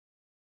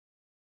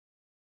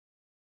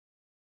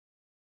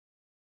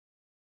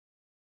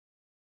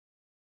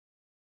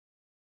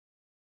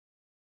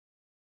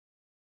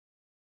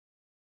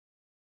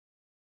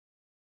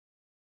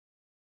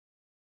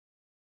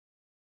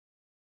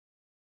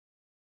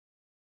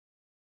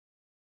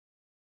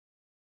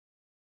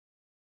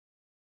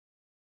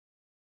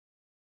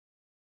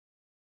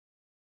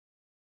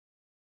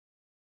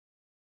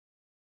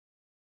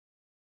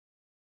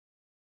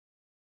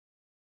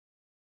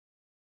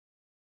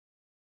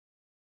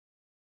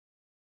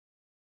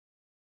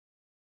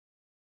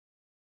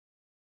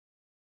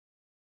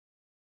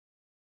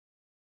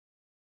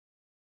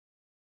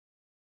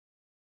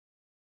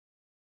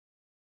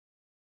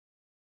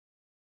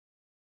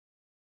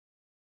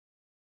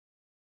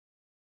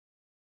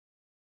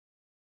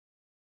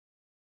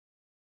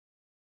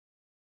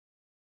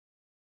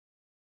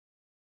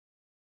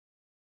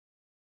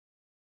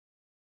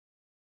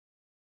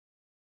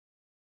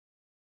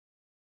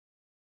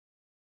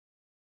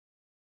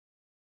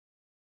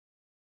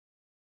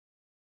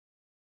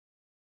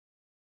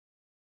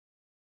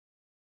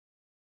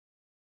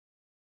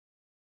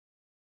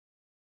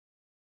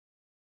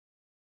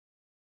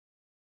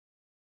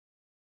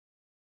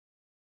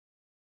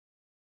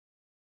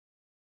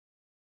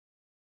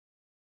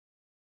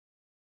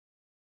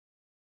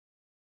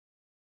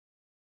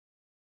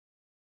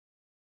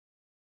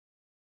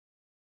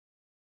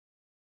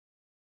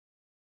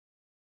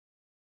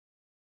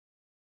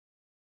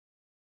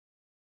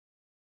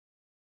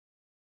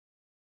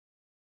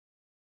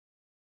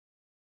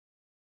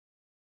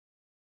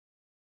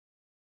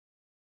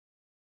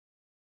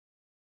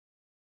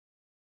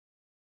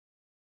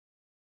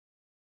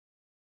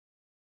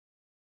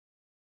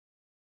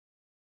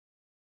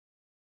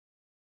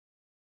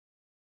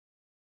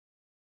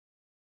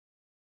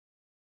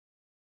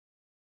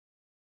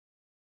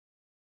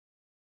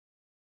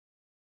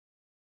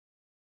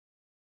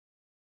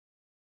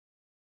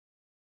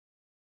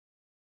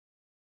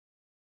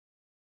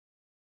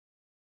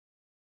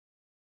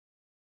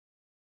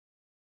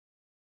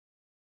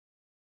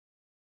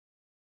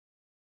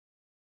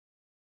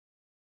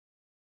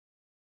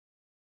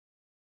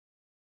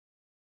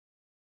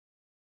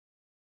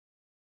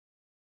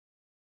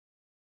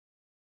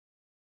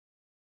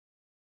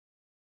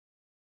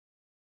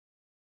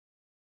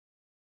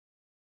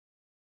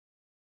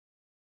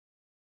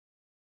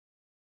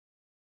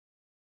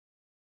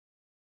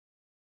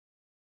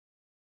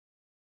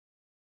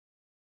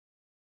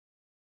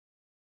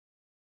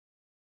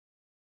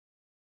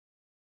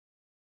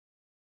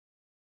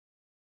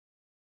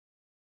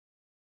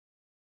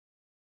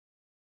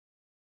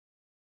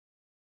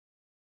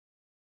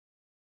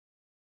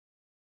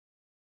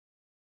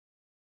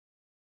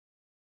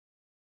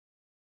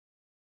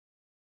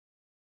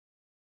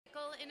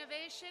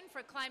Innovation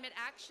for climate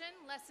action,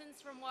 lessons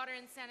from water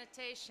and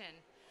sanitation.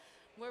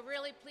 We're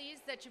really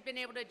pleased that you've been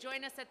able to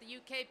join us at the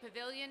UK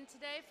Pavilion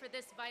today for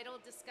this vital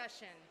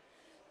discussion.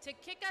 To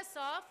kick us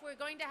off, we're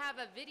going to have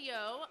a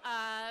video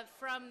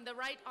from the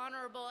Right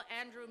Honourable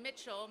Andrew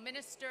Mitchell,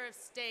 Minister of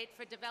State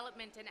for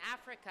Development in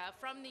Africa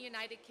from the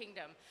United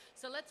Kingdom.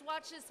 So let's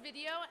watch this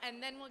video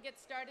and then we'll get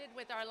started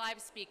with our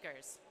live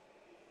speakers.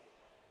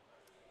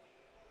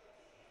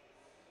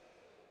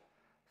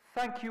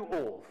 Thank you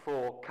all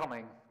for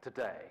coming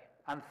today,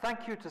 and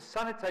thank you to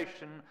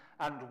Sanitation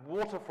and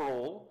Water for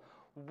All,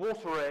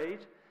 WaterAid,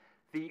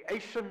 the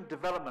Asian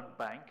Development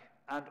Bank,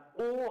 and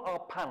all our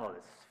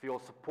panelists for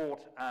your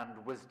support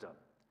and wisdom.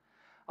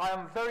 I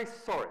am very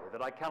sorry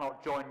that I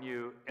cannot join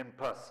you in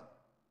person.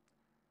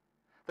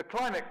 The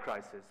climate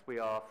crisis we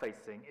are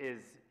facing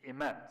is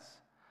immense,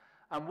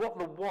 and what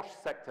the wash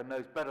sector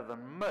knows better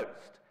than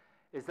most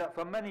is that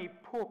for many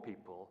poor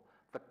people,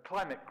 the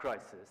climate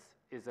crisis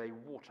is a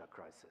water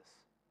crisis.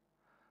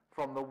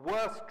 From the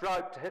worst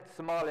drought to hit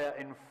Somalia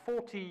in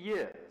 40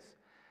 years,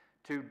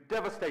 to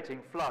devastating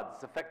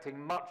floods affecting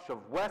much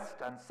of West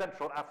and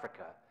Central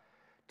Africa,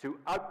 to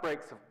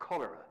outbreaks of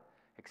cholera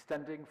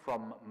extending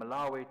from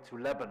Malawi to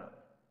Lebanon,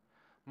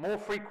 more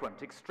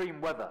frequent extreme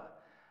weather,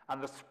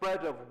 and the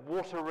spread of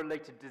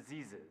water-related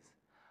diseases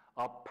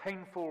are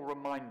painful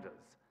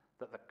reminders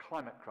that the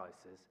climate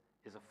crisis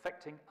is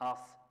affecting us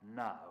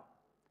now.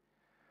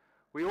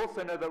 We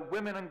also know that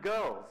women and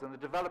girls in the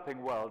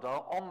developing world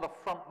are on the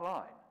front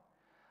line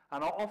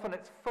and are often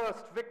its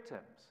first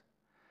victims.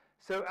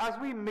 So as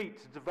we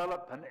meet to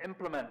develop and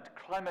implement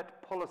climate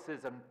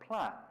policies and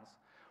plans,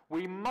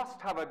 we must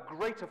have a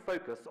greater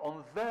focus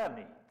on their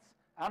needs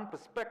and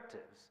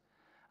perspectives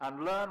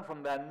and learn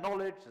from their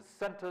knowledge as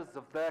centres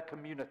of their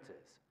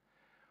communities,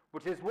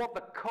 which is what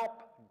the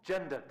COP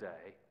Gender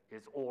Day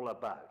is all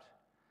about.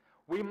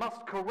 We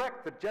must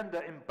correct the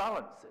gender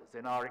imbalances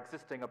in our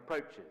existing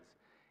approaches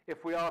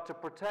if we are to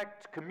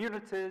protect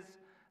communities,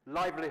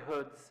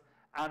 livelihoods,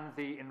 and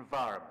the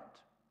environment.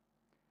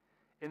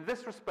 In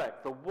this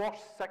respect, the wash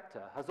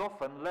sector has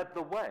often led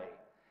the way,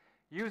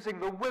 using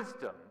the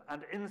wisdom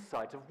and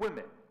insight of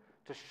women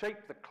to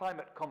shape the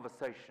climate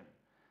conversation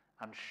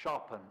and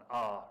sharpen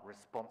our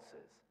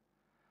responses.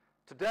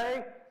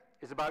 Today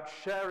is about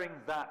sharing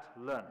that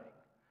learning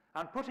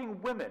and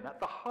putting women at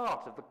the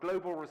heart of the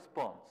global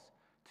response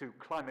to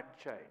climate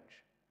change.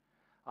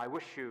 I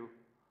wish you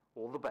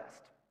all the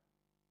best.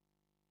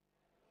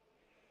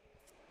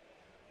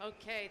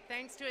 Okay,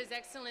 thanks to His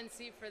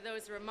Excellency for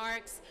those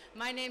remarks.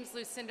 My name's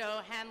Lucinda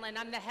O'Hanlon.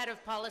 I'm the head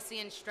of policy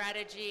and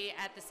strategy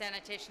at the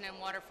Sanitation and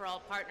Water for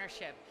All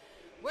Partnership.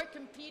 We're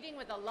competing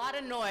with a lot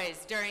of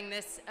noise during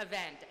this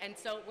event, and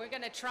so we're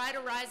going to try to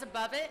rise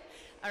above it,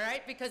 all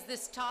right, because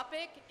this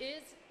topic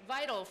is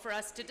vital for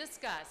us to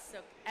discuss. So,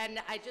 and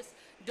I just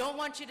don't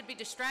want you to be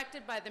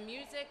distracted by the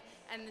music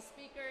and the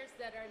speakers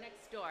that are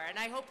next door. And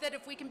I hope that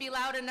if we can be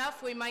loud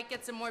enough, we might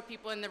get some more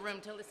people in the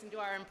room to listen to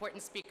our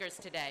important speakers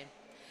today.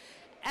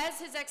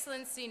 As His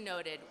Excellency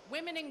noted,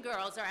 women and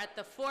girls are at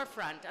the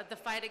forefront of the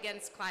fight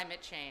against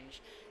climate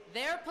change.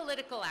 Their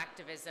political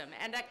activism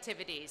and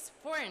activities,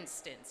 for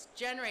instance,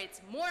 generates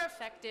more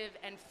effective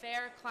and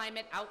fair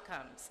climate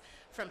outcomes,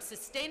 from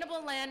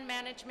sustainable land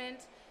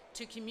management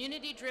to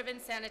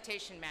community-driven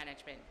sanitation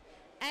management.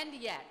 And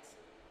yet,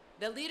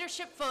 the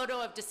leadership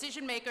photo of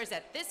decision makers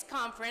at this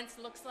conference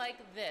looks like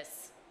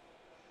this.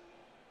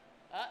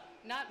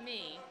 Not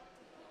me,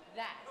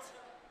 that.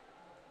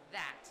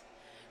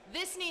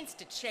 This needs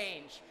to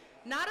change,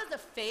 not as a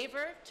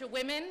favor to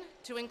women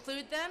to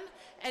include them,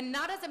 and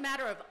not as a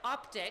matter of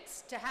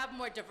optics to have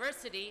more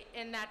diversity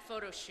in that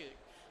photo shoot,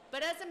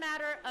 but as a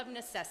matter of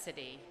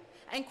necessity,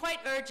 and quite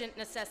urgent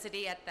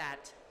necessity at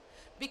that.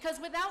 Because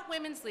without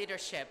women's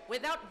leadership,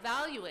 without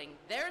valuing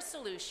their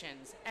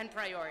solutions and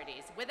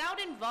priorities,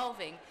 without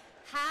involving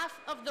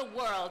half of the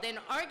world in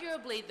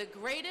arguably the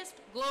greatest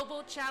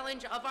global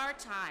challenge of our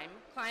time,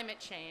 climate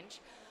change,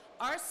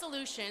 our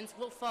solutions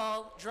will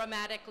fall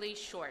dramatically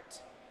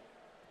short.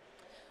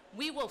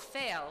 We will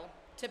fail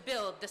to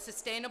build the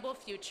sustainable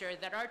future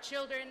that our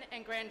children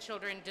and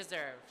grandchildren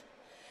deserve.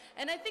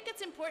 And I think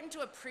it's important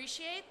to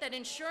appreciate that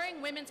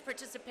ensuring women's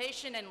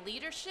participation and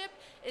leadership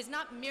is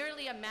not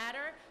merely a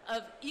matter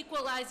of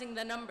equalizing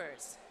the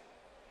numbers.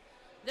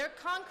 There are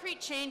concrete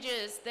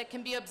changes that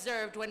can be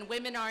observed when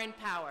women are in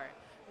power.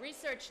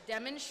 Research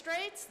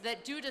demonstrates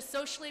that due to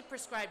socially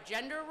prescribed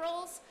gender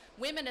roles,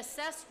 women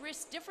assess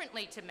risk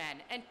differently to men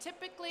and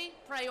typically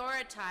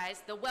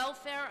prioritize the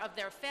welfare of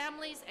their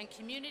families and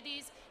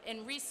communities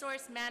in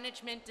resource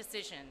management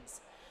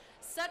decisions.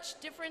 Such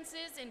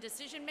differences in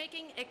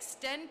decision-making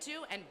extend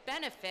to and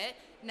benefit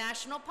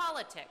national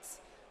politics.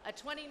 A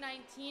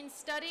 2019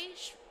 study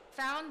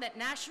found that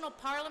national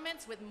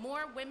parliaments with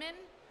more women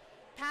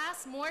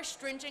pass more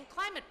stringent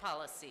climate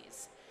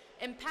policies.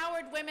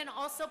 Empowered women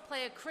also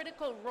play a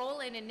critical role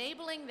in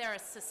enabling their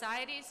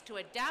societies to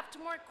adapt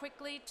more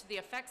quickly to the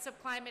effects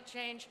of climate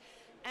change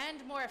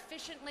and more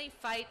efficiently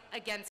fight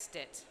against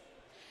it.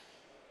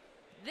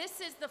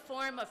 This is the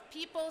form of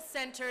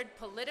people-centered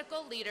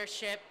political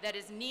leadership that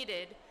is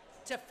needed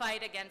to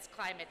fight against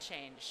climate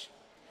change.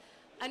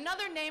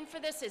 Another name for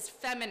this is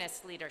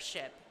feminist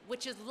leadership,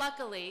 which is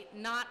luckily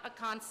not a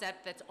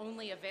concept that's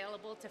only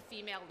available to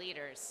female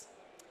leaders.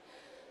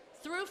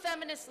 Through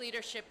feminist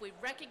leadership, we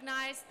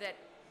recognize that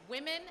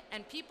women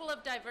and people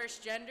of diverse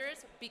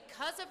genders,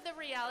 because of the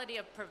reality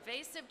of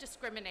pervasive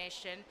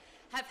discrimination,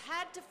 have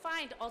had to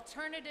find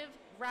alternative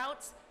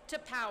routes to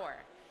power.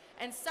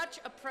 And such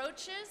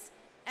approaches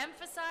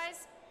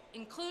emphasize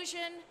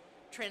inclusion,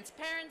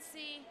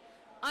 transparency,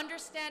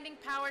 understanding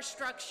power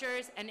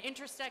structures, and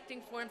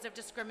intersecting forms of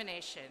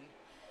discrimination.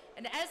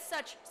 And as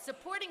such,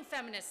 supporting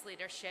feminist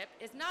leadership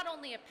is not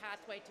only a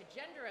pathway to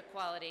gender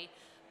equality,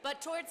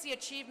 but towards the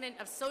achievement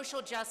of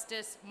social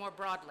justice more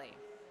broadly.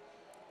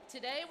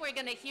 Today, we're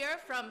going to hear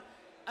from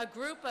a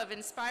group of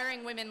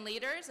inspiring women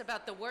leaders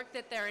about the work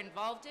that they're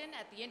involved in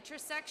at the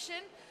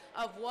intersection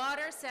of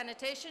water,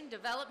 sanitation,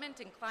 development,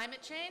 and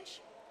climate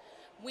change.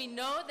 We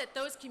know that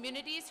those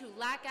communities who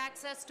lack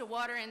access to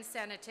water and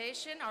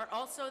sanitation are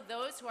also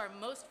those who are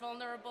most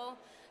vulnerable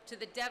to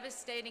the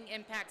devastating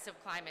impacts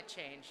of climate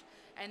change.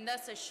 And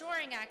thus,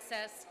 assuring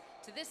access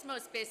to this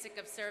most basic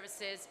of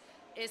services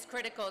is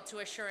critical to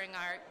assuring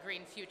our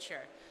green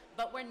future.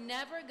 But we're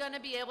never going to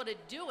be able to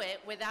do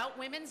it without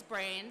women's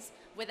brains,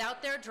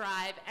 without their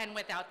drive, and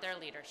without their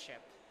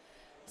leadership.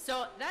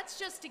 So that's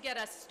just to get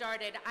us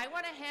started. I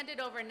want to hand it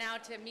over now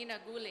to Meena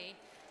Guli,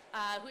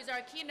 who's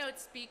our keynote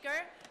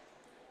speaker.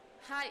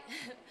 Hi,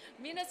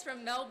 Mina's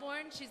from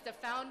Melbourne. She's the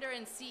founder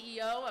and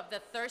CEO of the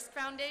Thirst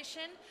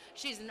Foundation.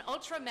 She's an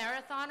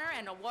ultra-marathoner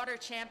and a water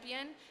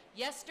champion.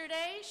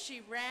 Yesterday,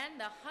 she ran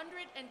the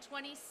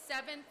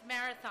 127th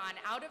marathon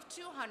out of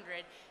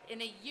 200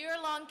 in a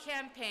year-long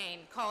campaign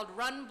called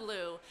Run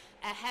Blue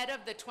ahead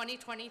of the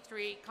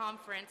 2023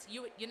 conference,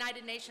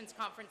 United Nations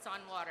Conference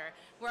on Water.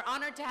 We're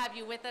honored to have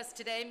you with us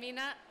today,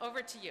 Mina.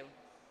 Over to you.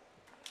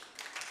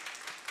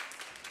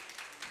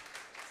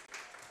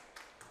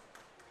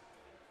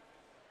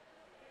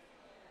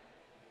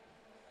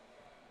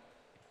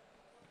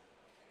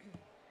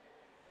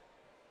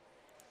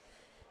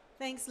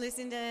 Thanks,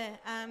 Lucinda.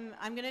 I'm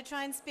going to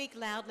try and speak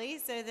loudly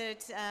so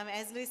that,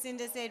 as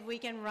Lucinda said, we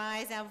can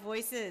rise our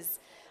voices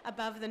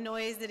above the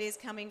noise that is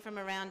coming from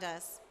around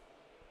us.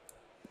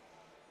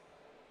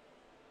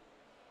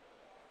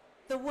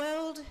 The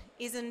world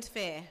isn't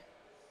fair.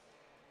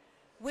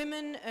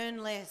 Women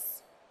earn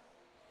less.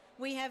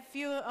 We have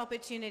fewer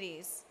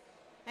opportunities.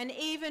 And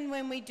even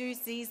when we do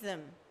seize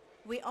them,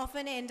 we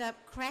often end up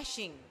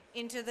crashing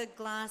into the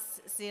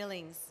glass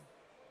ceilings.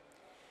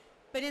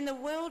 But in the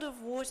world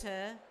of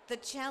water, the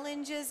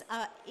challenges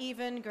are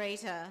even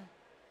greater.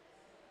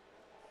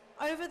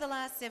 Over the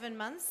last 7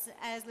 months,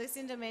 as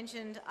Lucinda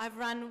mentioned, I've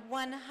run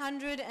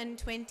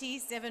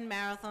 127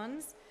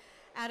 marathons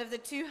out of the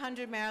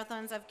 200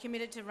 marathons I've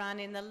committed to run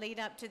in the lead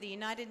up to the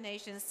United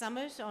Nations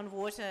Summit on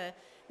Water,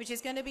 which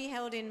is going to be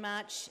held in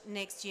March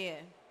next year.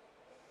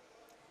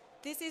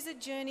 This is a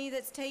journey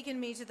that's taken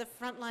me to the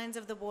front lines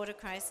of the water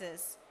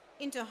crisis,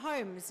 into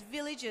homes,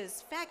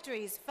 villages,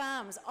 factories,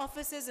 farms,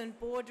 offices and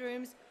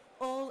boardrooms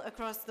all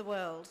across the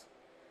world.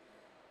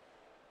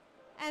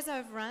 As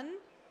I've run,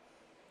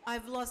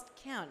 I've lost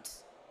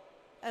count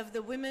of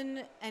the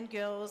women and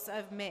girls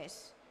I've met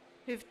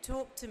who've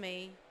talked to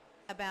me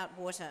about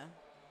water.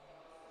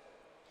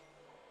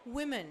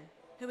 Women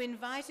who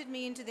invited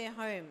me into their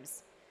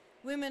homes,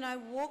 women I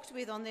walked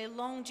with on their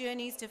long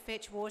journeys to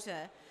fetch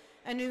water,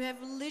 and who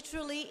have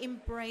literally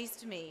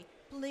embraced me,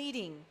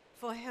 pleading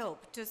for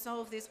help to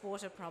solve this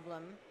water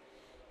problem,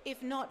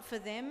 if not for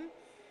them,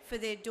 for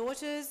their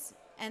daughters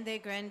and their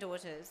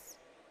granddaughters.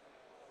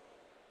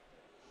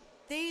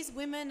 These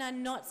women are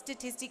not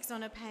statistics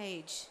on a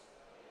page.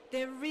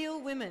 They're real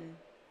women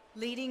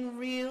leading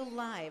real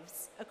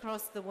lives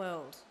across the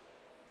world.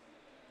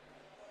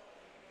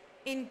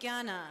 In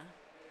Ghana,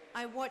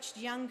 I watched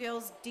young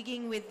girls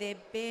digging with their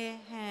bare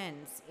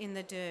hands in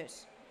the dirt,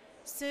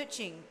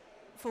 searching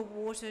for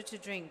water to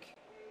drink.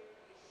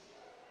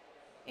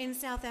 In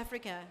South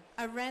Africa,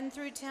 I ran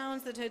through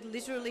towns that had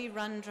literally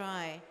run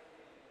dry,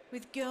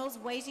 with girls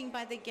waiting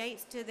by the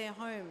gates to their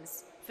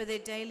homes for their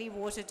daily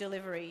water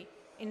delivery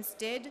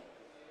instead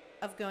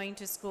of going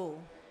to school.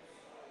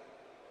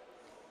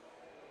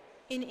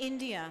 In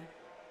India,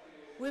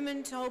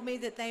 women told me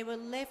that they were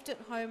left at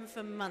home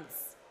for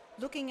months,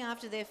 looking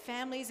after their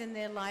families and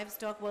their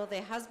livestock while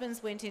their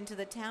husbands went into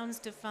the towns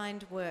to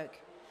find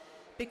work,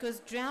 because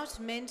drought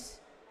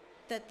meant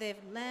that their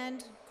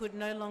land could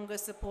no longer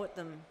support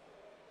them.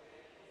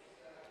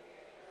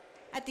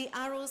 At the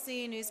Aral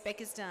Sea in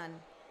Uzbekistan,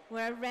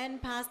 where I ran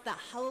past the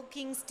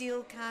hulking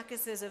steel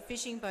carcasses of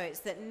fishing boats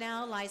that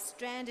now lie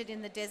stranded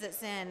in the desert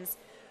sands,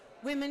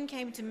 women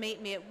came to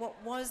meet me at what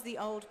was the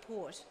old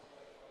port,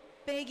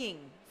 begging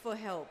for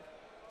help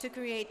to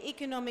create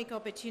economic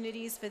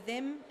opportunities for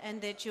them and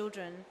their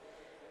children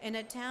in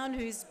a town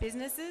whose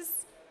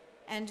businesses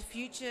and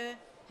future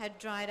had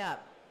dried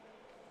up,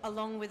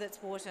 along with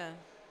its water.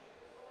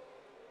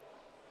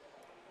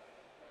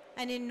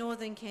 And in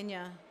northern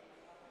Kenya,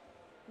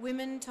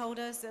 women told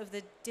us of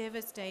the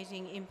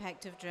devastating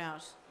impact of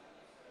drought.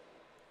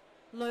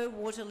 Low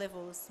water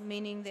levels,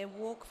 meaning their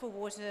walk for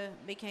water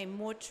became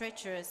more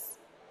treacherous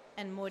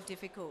and more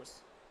difficult.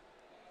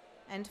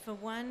 And for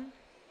one,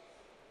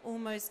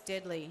 almost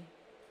deadly.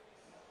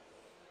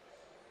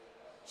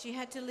 She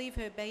had to leave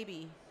her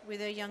baby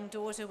with her young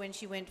daughter when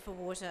she went for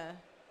water.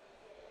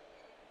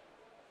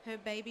 Her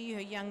baby,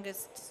 her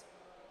youngest,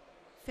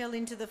 fell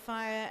into the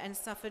fire and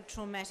suffered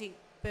traumatic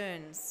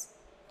burns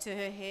to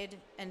her head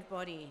and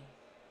body.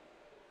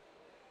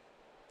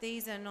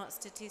 These are not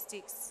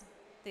statistics,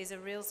 these are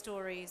real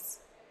stories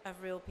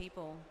of real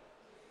people.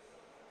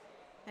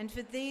 And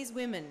for these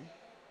women,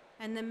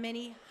 and the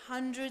many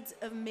hundreds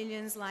of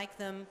millions like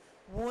them,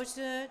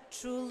 water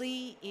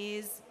truly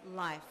is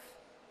life.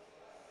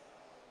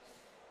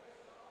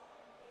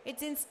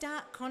 It's in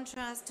stark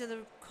contrast to the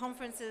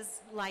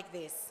conferences like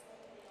this.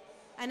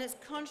 And it's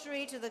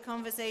contrary to the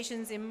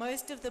conversations in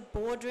most of the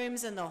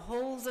boardrooms and the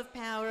halls of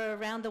power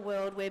around the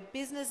world where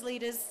business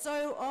leaders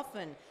so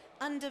often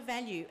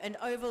undervalue and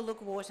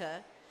overlook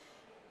water,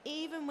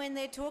 even when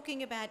they're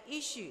talking about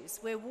issues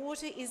where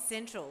water is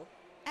central: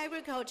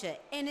 agriculture,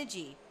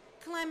 energy,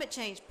 climate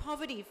change,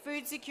 poverty,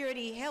 food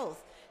security,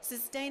 health,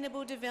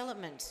 sustainable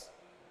development.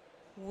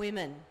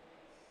 Women.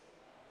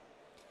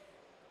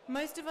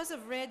 Most of us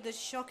have read the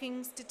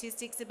shocking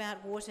statistics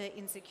about water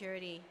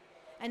insecurity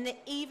and the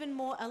even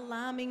more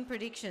alarming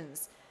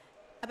predictions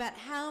about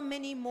how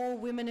many more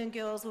women and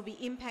girls will be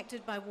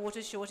impacted by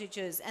water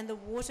shortages and the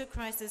water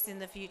crisis in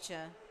the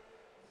future,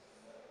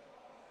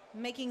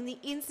 making the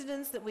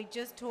incidents that we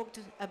just talked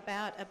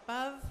about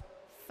above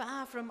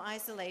far from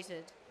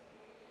isolated.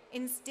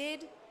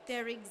 Instead,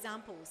 they're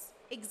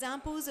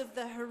examples of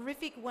the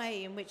horrific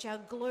way in which our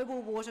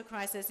global water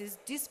crisis is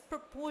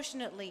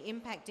disproportionately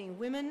impacting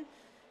women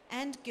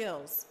and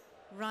girls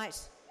right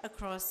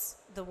across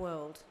the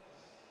world.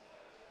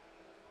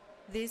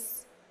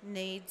 This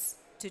needs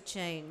to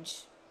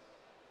change.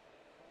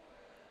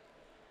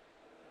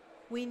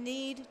 We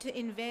need to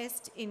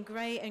invest in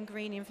grey and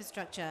green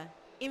infrastructure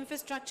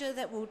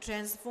that will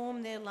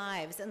transform their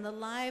lives and the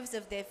lives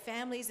of their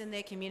families and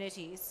their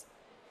communities.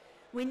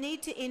 We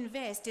need to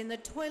invest in the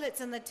toilets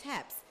and the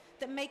taps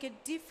that make a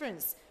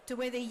difference to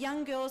whether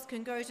young girls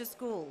can go to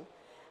school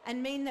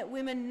and mean that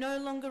women no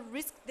longer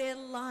risk their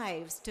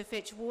lives to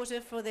fetch water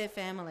for their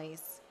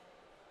families.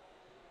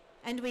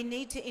 And we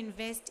need to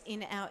invest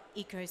in our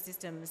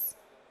ecosystems,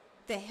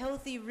 the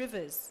healthy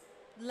rivers,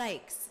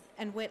 lakes,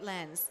 and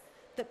wetlands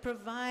that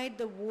provide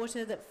the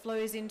water that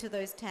flows into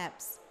those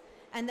taps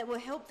and that will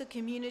help the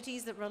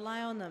communities that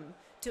rely on them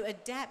to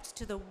adapt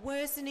to the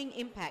worsening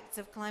impacts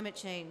of climate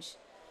change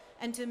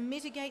and to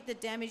mitigate the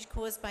damage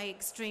caused by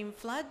extreme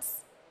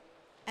floods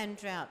and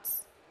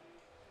droughts.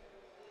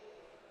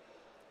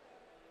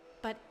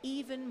 But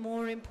even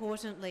more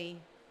importantly,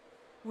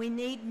 we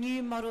need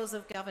new models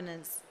of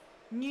governance,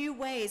 new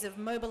ways of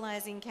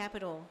mobilizing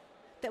capital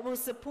that will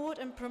support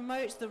and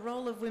promote the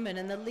role of women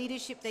and the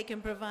leadership they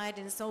can provide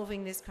in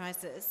solving this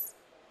crisis.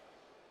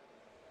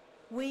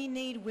 We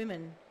need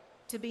women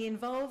to be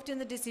involved in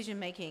the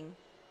decision-making,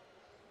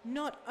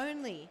 not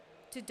only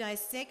to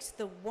dissect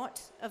the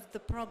what of the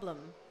problem,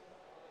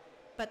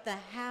 but the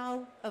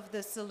how of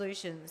the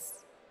solutions.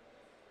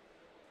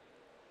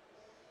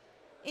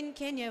 In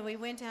Kenya, we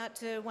went out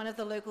to one of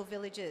the local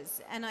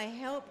villages and I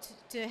helped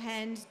to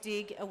hand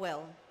dig a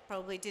well.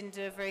 Probably didn't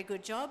do a very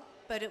good job,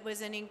 but it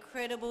was an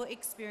incredible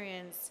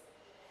experience.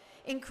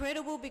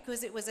 Incredible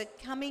because it was a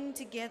coming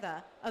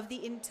together of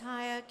the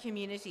entire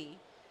community.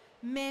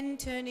 Men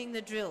turning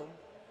the drill,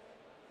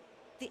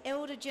 the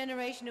elder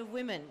generation of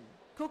women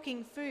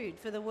cooking food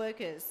for the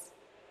workers,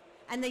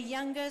 and the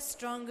younger,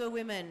 stronger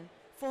women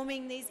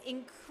forming these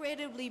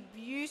incredibly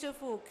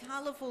beautiful,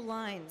 colourful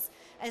lines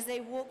as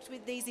they walked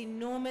with these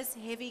enormous,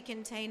 heavy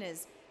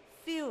containers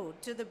filled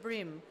to the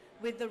brim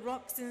with the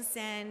rocks and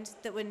sand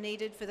that were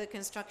needed for the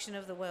construction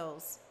of the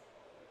wells.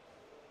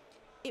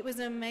 It was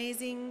an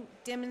amazing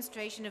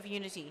demonstration of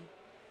unity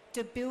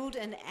to build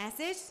an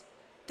asset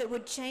that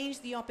would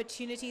change the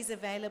opportunities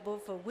available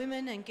for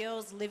women and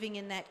girls living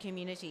in that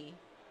community.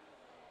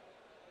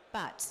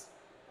 But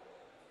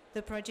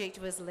the project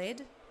was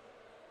led,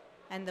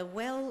 and the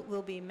well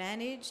will be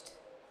managed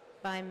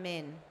by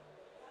men.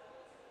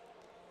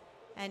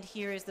 And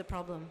here is the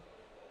problem.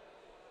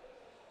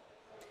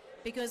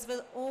 Because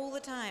for all the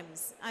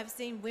times I've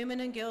seen women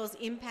and girls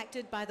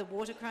impacted by the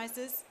water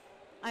crisis,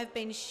 I've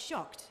been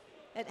shocked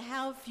at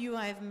how few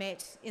I've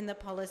met in the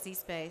policy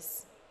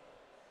space.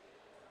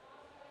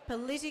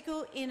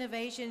 Political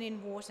innovation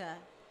in water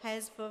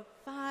has for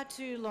far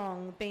too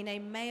long been a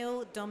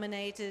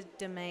male-dominated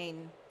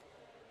domain,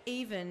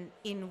 even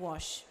in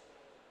WASH.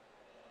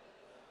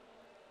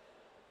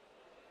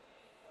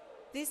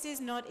 This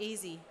is not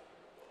easy.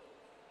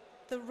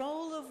 The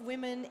role of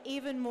women,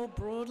 even more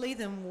broadly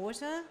than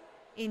water,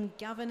 in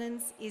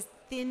governance is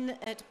thin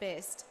at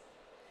best.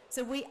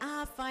 So we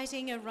are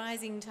fighting a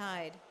rising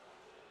tide,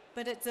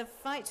 but it's a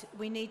fight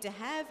we need to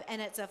have,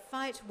 and it's a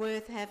fight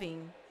worth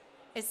having,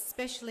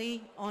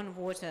 especially on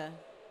water.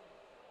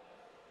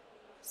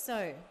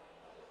 So,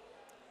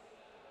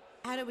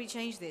 how do we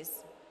change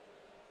this?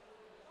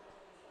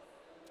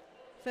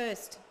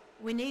 First,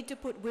 we need to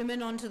put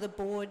women onto the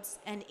boards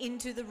and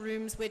into the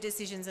rooms where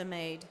decisions are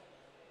made.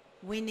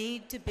 We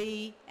need to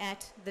be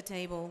at the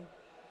table.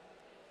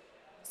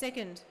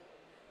 Second,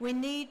 we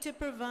need to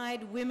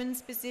provide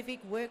women-specific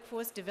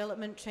workforce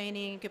development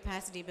training and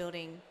capacity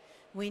building.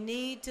 We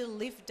need to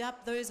lift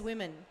up those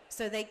women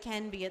so they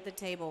can be at the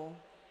table.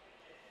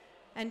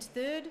 And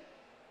third,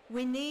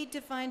 we need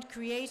to find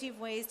creative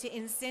ways to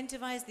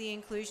incentivize the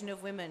inclusion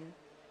of women,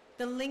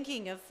 the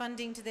linking of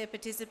funding to their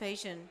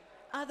participation,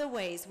 other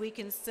ways we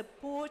can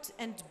support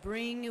and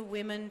bring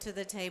women to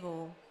the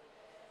table.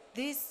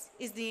 This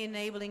is the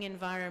enabling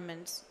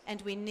environment, and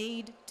we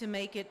need to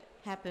make it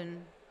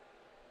happen.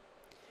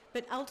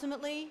 But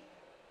ultimately,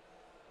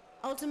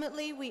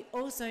 we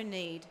also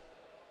need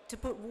to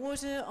put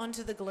water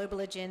onto the global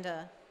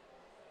agenda,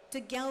 to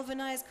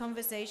galvanize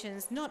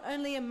conversations not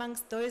only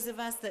amongst those of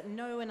us that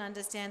know and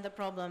understand the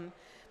problem,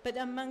 but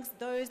amongst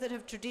those that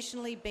have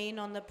traditionally been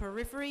on the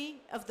periphery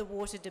of the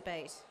water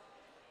debate.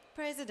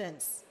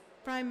 Presidents,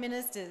 prime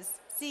ministers,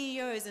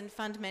 CEOs and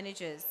fund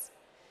managers,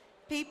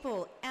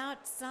 people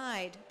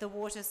outside the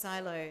water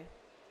silo,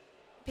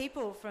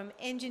 people from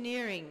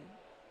engineering,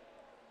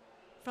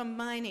 from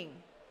mining,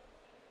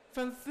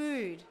 from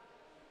food,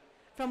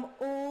 from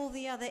all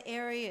the other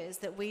areas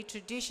that we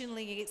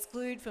traditionally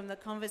exclude from the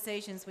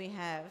conversations we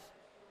have.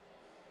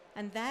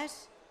 And that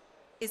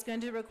is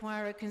going to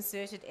require a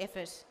concerted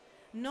effort,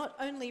 not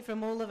only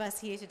from all of us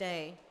here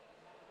today,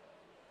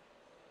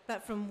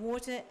 but from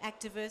water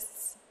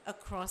activists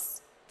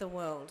across the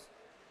world.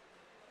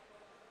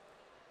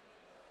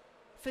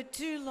 For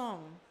too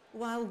long,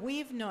 while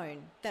we've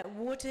known that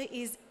water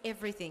is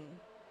everything,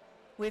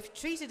 we've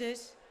treated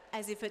it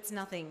as if it's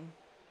nothing.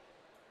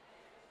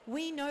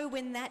 We know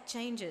when that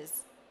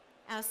changes,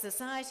 our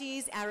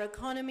societies, our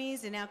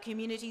economies, and our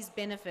communities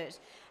benefit.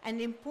 And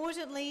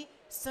importantly,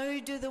 so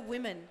do the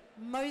women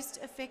most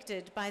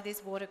affected by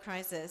this water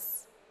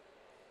crisis.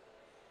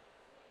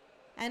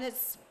 And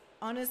it's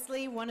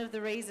honestly one of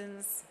the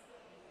reasons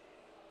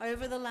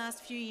over the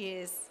last few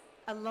years,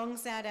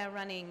 alongside our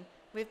running,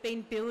 we've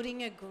been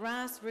building a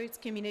grassroots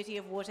community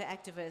of water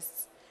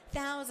activists.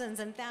 Thousands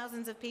and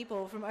thousands of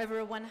people from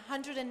over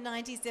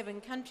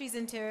 197 countries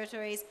and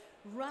territories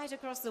right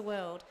across the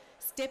world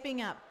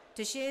stepping up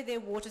to share their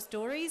water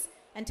stories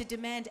and to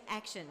demand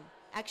action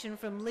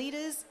from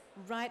leaders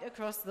right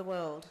across the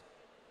world.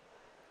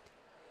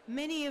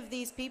 Many of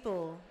these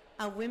people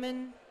are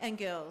women and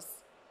girls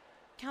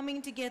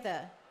coming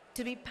together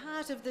to be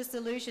part of the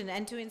solution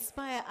and to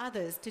inspire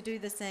others to do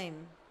the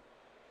same.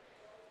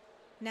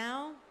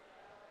 Now,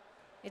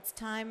 it's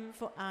time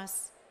for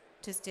us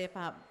to step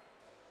up,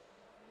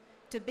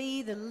 to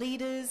be the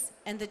leaders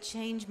and the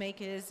change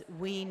makers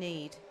we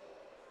need,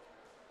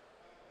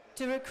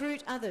 to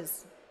recruit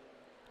others,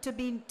 to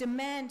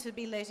demand to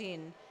be let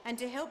in, and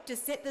to help to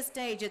set the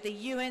stage at the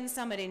UN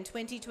Summit in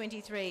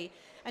 2023,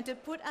 and to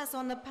put us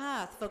on the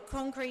path for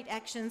concrete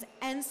actions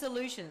and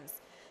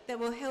solutions that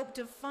will help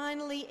to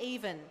finally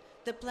even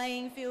the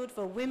playing field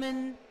for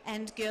women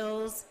and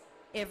girls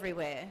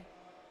everywhere.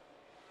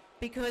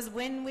 Because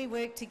when we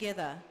work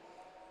together,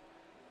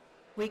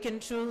 we can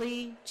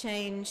truly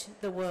change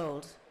the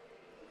world.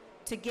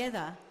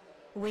 Together,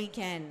 we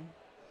can.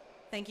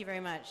 Thank you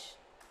very much.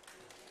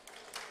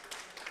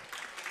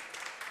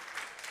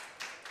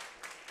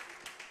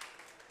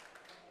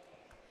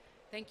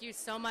 Thank you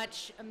so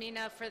much,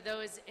 Amina, for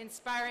those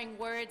inspiring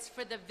words,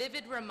 for the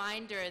vivid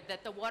reminder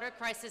that the water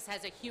crisis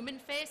has a human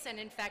face, and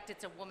in fact,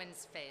 it's a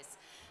woman's face,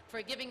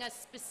 for giving us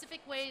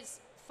specific ways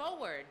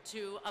forward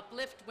to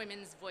uplift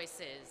women's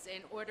voices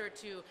in order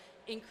to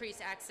increase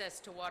access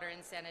to water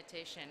and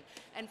sanitation,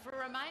 and for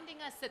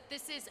reminding us that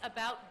this is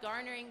about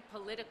garnering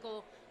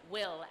political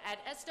will.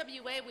 At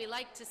SWA, we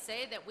like to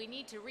say that we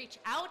need to reach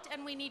out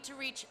and we need to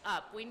reach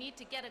up. We need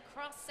to get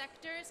across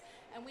sectors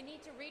and we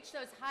need to reach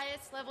those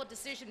highest level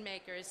decision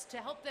makers to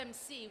help them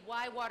see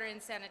why water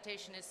and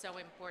sanitation is so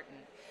important.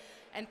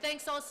 And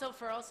thanks also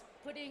for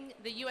putting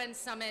the UN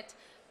Summit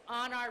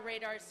on our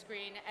radar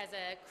screen as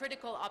a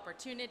critical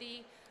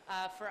opportunity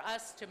for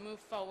us to move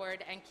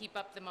forward and keep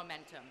up the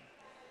momentum.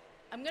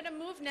 I'm going to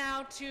move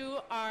now to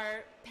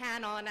our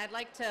panel, and I'd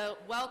like to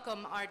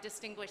welcome our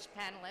distinguished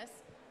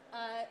panelists.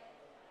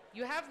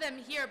 You have them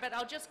here, but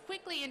I'll just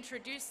quickly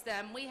introduce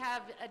them. We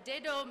have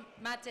Dedo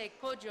Mate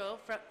Kojo,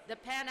 the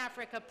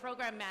Pan-Africa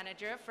Program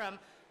Manager from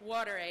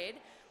WaterAid.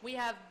 We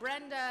have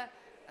Brenda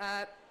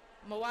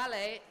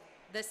Moale,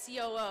 the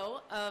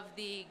COO of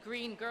the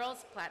Green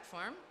Girls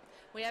Platform.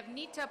 We have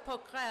Nita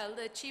Pokrel,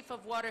 the Chief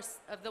of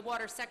the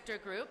Water Sector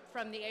Group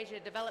from the Asia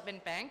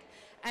Development Bank.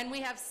 And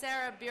we have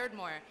Sarah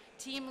Beardmore,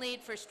 Team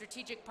Lead for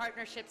Strategic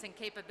Partnerships and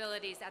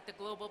Capabilities at the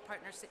Global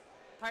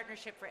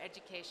Partnership for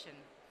Education.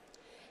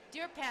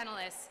 Dear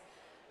panelists,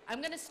 I'm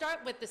going to start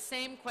with the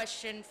same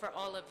question for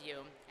all of you,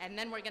 and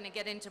then we're going to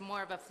get into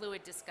more of a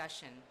fluid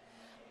discussion.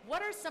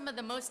 What are some of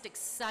the most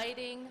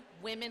exciting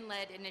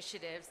women-led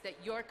initiatives that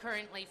you're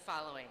currently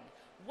following?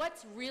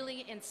 What's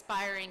really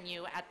inspiring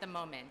you at the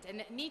moment?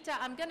 And Nita,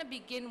 I'm going to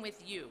begin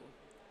with you.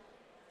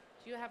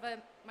 Do you have a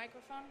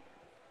microphone?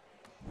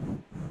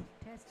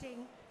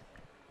 Testing.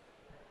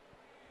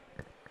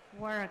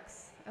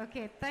 Works.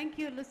 Okay, thank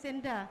you,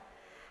 Lucinda.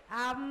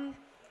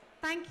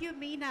 Thank you,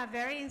 Mina,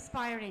 very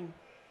inspiring.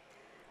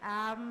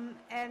 And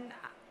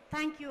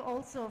thank you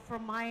also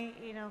from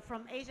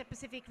from Asia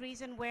Pacific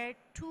region where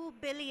 2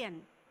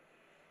 billion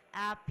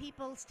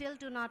people still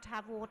do not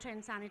have water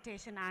and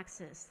sanitation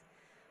access.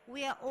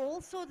 We are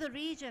also the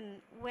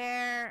region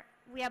where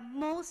we are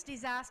most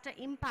disaster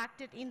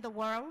impacted in the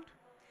world.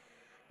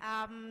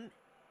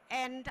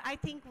 And I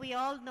think we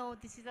all know,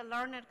 this is a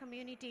learner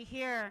community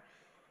here,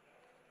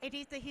 it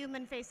is the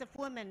human face of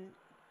women.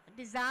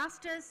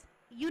 Disasters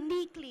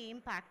uniquely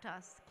impact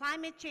us.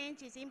 Climate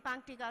change is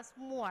impacting us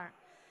more.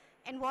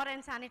 And water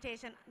and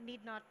sanitation,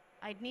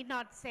 I need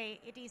not say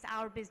it is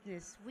our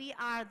business. We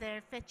are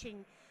there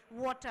fetching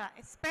water,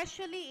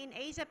 especially in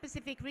Asia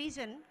Pacific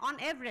region, on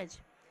average.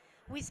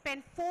 We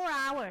spend 4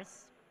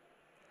 hours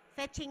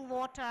fetching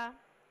water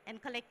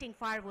and collecting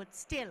firewood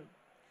still.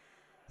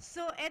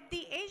 So at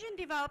the Asian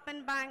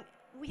Development Bank,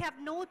 we have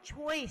no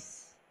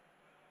choice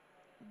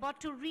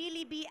but to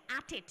really be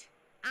at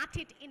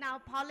it in our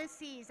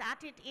policies,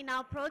 at it in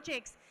our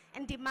projects,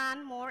 and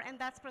demand more, and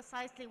that's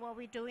precisely what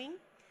we're doing.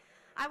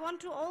 I want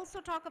to also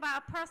talk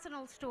about a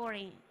personal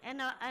story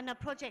and a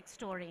project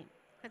story,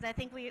 because I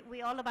think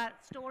we're all about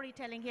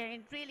storytelling here,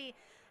 and really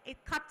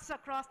it cuts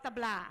across the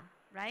blah,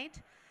 right?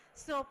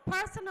 So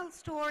personal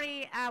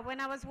story, when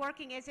I was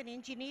working as an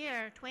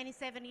engineer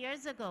 27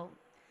 years ago,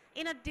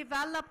 in a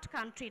developed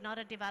country, not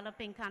a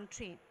developing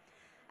country,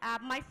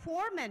 my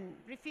foreman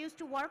refused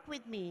to work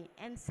with me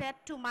and said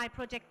to my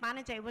project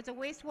manager, it was a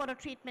wastewater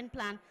treatment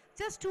plant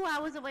just 2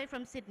 hours away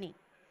from Sydney,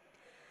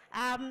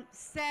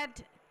 said,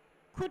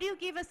 could you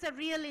give us a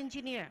real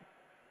engineer?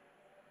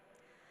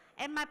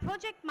 And my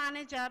project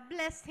manager,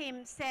 bless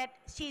him, said,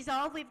 she's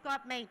all we've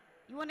got, mate.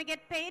 You want to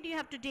get paid, you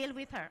have to deal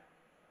with her.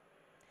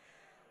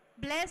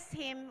 Bless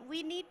him,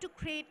 we need to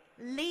create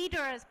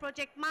leaders,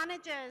 project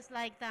managers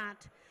like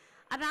that.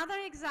 Another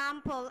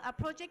example, a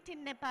project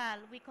in Nepal,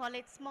 we call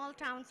it Small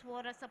Towns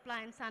Water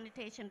Supply and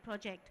Sanitation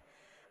Project.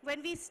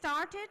 When we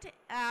started,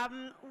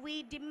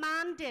 we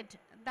demanded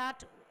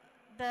that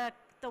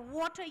the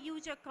water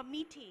user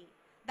committee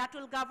that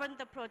will govern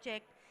the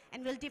project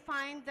and will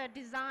define the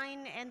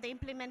design and the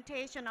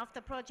implementation of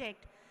the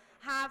project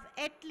have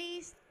at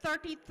least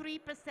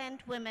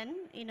 33% women.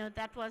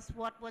 That was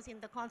what was in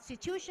the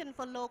constitution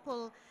for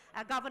local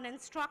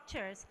governance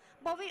structures.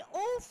 But we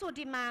also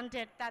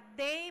demanded that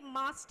they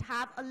must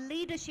have a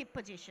leadership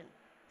position,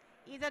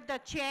 either the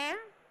chair,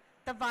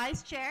 the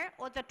vice chair,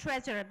 or the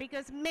treasurer,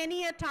 because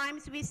many a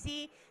times we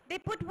see they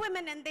put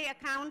women in the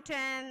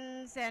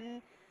accountants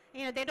and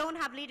they don't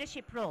have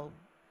leadership role.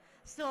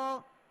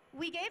 So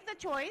we gave the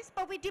choice,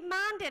 but we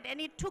demanded, and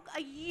it took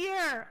a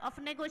year of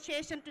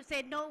negotiation to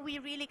say, no, we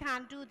really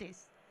can't do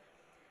this.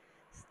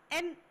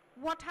 And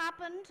what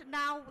happened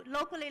now,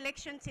 local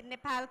elections in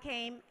Nepal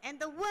came, and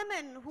the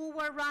women who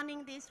were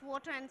running these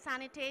water and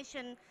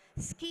sanitation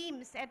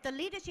schemes at the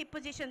leadership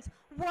positions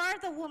were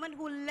the women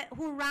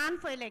who ran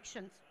for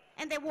elections,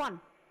 and they won.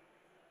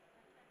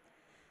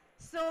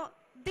 So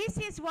this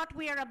is what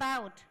we are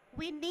about.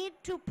 We need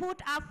to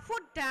put our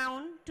foot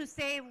down to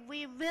say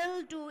we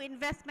will do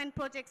investment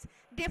projects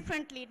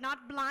differently,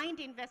 not blind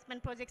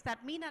investment projects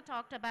that Mina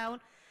talked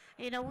about.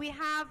 We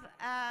have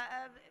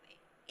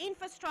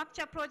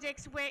infrastructure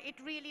projects where it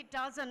really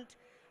doesn't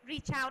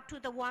reach out to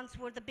the ones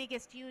who are the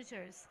biggest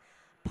users.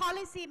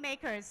 Policy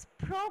makers,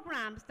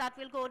 programs that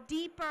will go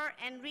deeper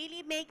and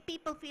really make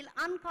people feel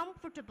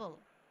uncomfortable.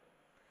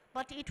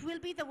 But it will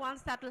be the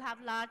ones that will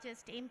have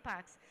largest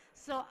impacts.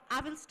 So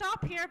I will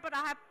stop here, but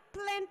I have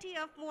plenty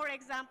of more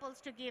examples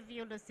to give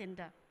you,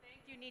 Lucinda.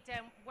 Thank you,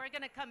 Nita. We're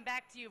going to come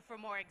back to you for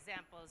more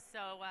examples,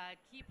 so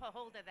keep a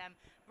hold of them.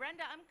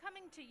 Brenda, I'm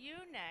coming to you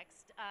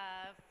next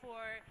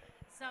for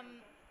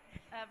some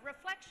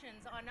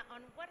reflections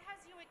on what has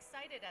you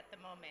excited at the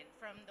moment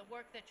from the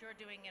work that you're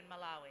doing in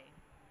Malawi.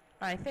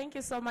 All right, thank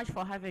you so much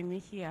for having me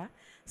here.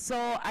 So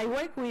I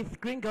work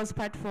with Green Girls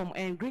Platform,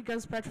 and Green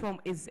Girls Platform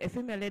is a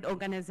female-led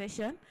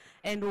organization,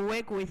 and we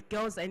work with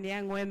girls and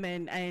young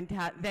women and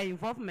their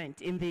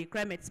involvement in the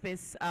climate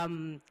space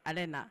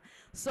arena.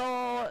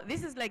 So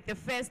this is like the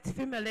first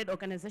female-led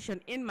organization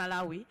in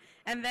Malawi,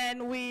 and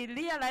then we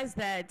realized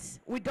that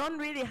we don't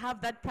really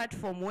have that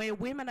platform where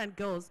women and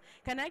girls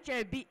can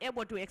actually be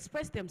able to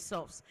express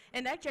themselves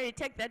and actually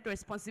take that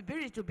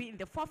responsibility to be in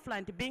the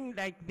forefront, being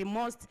like the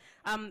most,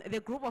 the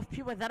group of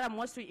people that are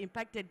mostly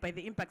impacted by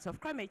the impacts of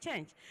climate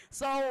change.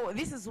 So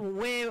this is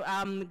where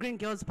Green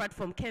Girls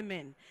Platform came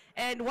in.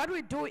 And what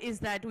we do is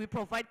that we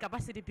provide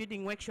capacity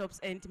building workshops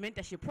and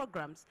mentorship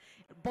programs,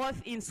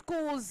 both in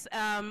schools,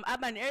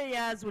 urban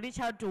areas. We reach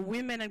out to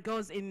women and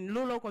girls in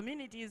rural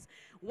communities.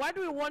 What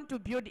we want to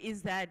build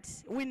is that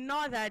we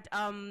know that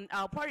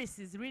our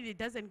policies really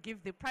doesn't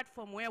give the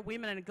platform where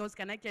women and girls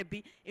can actually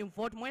be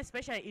involved, more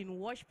especially in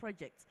WASH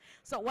projects.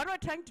 So what we're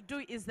trying to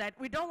do is that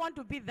we don't want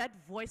to be that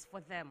voice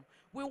for them.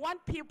 We want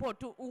we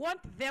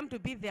want them to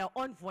be their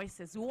own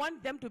voices. We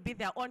want them to be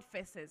their own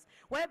faces,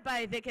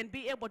 whereby they can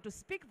be able to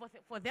speak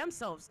for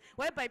themselves,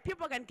 whereby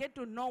people can get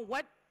to know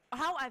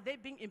how are they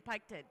being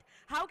impacted?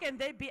 How can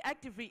they be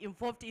actively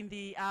involved in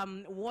the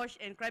WASH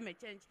and climate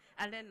change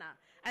arena?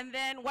 And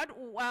then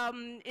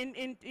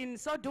in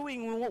so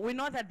doing, we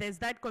know that there's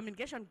that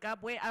communication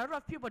gap where a lot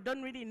of people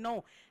don't really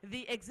know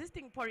the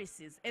existing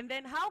policies. And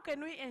then how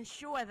can we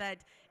ensure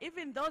that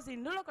even those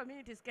in rural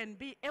communities can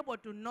be able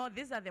to know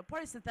these are the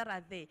policies that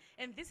are there,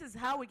 and this is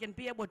how we can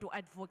be able to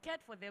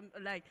advocate for them,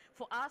 like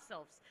for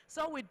ourselves.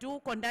 So we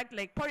do conduct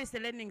like policy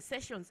learning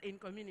sessions in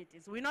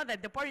communities. We know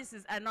that the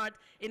policies are not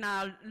in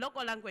our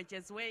local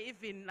languages where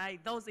even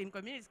like those in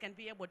communities can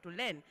be able to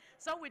learn.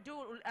 So we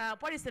do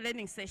policy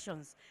learning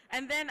sessions.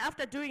 And then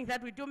after doing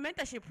that, we do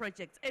mentorship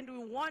projects. And we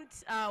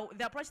want,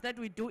 the approach that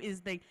we do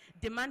is the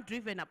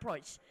demand-driven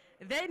approach.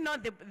 They know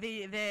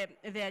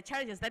the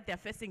challenges that they're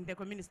facing, the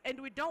communities,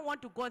 and we don't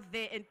want to go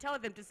there and tell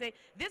them to say,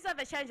 these are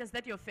the challenges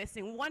that you're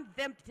facing. We want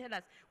them to tell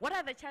us, what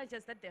are the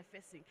challenges that they're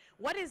facing?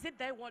 What is it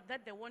they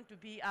want to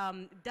be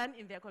done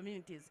in their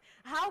communities?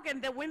 How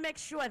can we make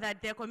sure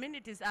that their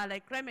communities are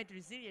like climate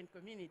resilient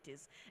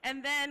communities?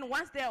 And then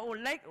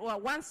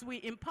once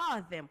we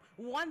empower them,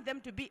 we want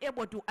them to be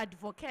able to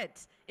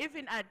advocate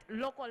even at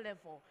local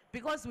level,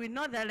 because we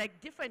know there are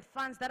like different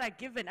funds that are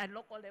given at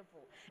local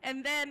level.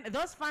 And then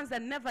those funds are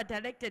never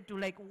directed to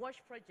like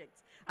WASH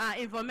projects,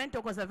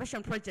 environmental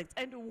conservation projects,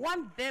 and we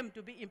want them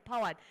to be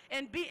empowered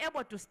and be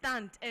able to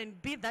stand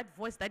and be that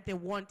voice that they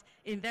want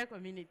in their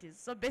communities.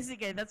 So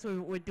basically that's what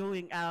we're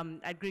doing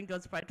at Green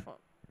Girls Platform.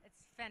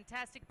 It's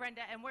fantastic,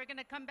 Brenda, and we're going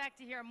to come back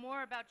to hear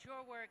more about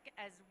your work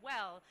as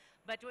well.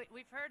 But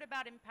we've heard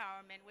about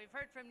empowerment. We've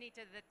heard from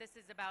Nita that this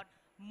is about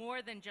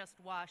more than just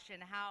WASH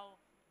and how...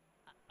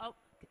 oh,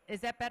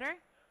 is that better?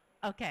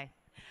 Okay.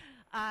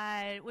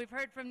 We've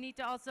heard from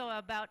Nita also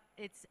about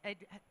it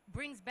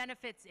brings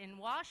benefits in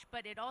WASH,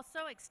 but it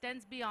also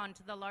extends beyond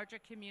to the larger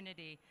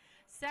community.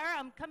 Sarah,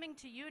 I'm coming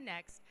to you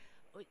next.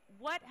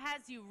 What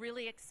has you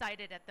really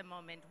excited at the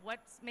moment?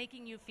 What's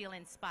making you feel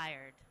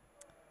inspired?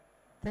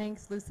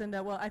 Thanks,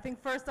 Lucinda. Well, I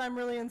think first I'm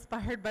really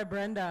inspired by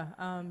Brenda.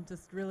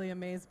 Just really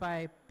amazed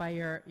by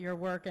your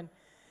work. And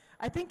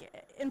I think,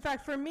 in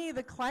fact, for me,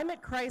 the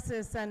climate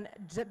crisis and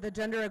the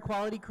gender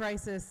equality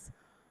crisis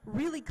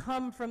really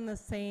come from the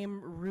same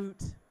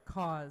root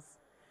cause.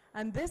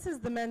 And this is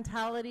the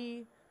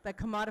mentality that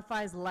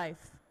commodifies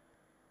life,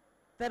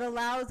 that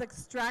allows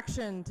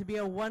extraction to be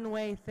a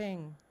one-way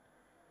thing,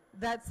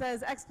 that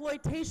says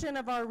exploitation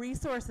of our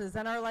resources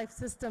and our life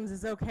systems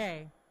is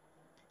okay.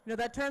 You know,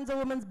 that turns a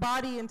woman's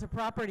body into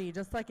property,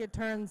 just like it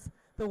turns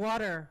the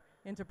water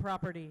into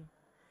property.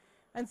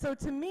 And so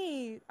to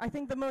me, I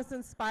think the most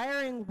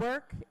inspiring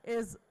work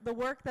is the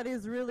work that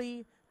is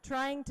really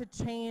trying to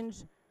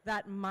change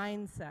that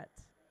mindset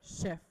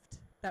shift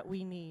that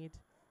we need.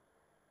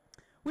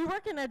 We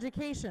work in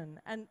education,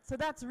 and so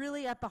that's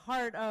really at the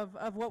heart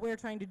of what we're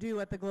trying to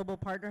do at the Global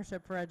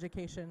Partnership for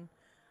Education.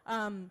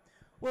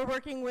 We're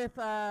working with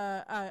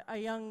a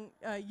young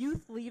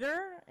youth leader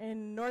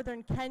in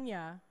northern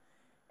Kenya,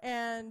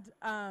 and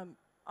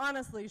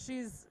honestly,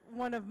 she's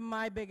one of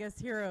my biggest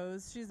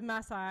heroes. She's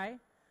Maasai.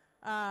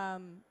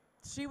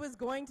 She was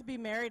going to be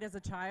married as a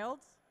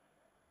child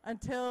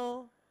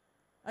until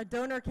a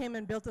donor came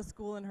and built a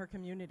school in her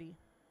community.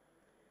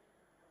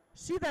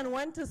 She then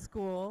went to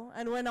school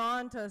and went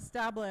on to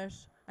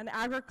establish an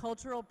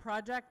agricultural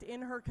project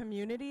in her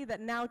community that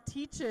now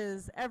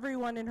teaches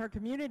everyone in her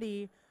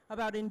community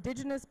about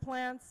indigenous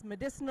plants,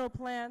 medicinal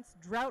plants,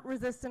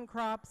 drought-resistant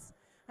crops,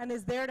 and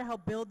is there to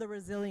help build the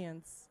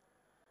resilience.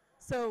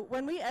 So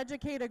when we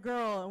educate a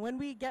girl and when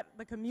we get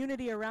the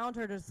community around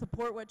her to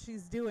support what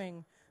she's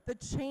doing, the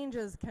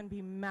changes can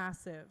be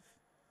massive.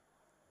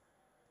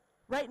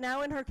 Right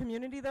now in her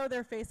community, though,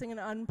 they're facing an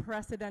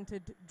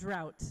unprecedented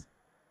drought.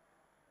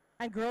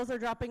 And girls are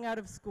dropping out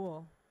of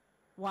school.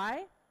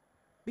 Why?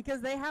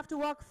 Because they have to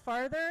walk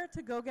farther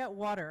to go get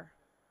water.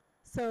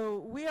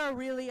 So we are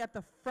really at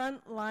the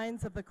front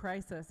lines of the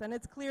crisis. And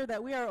it's clear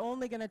that we are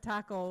only going to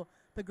tackle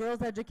the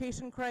girls'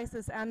 education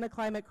crisis and the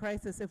climate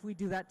crisis if we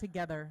do that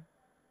together.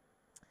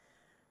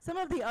 Some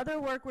of the other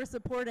work we're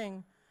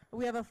supporting,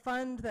 we have a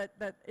fund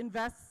that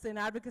invests in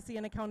advocacy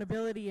and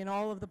accountability in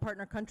all of the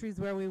partner countries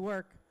where we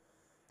work.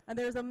 And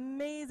there's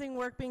amazing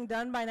work being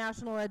done by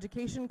national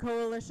education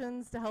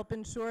coalitions to help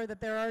ensure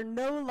that there are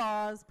no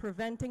laws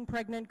preventing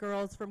pregnant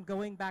girls from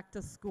going back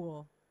to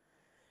school.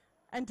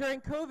 And during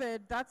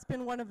COVID, that's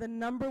been one of the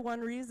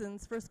 #1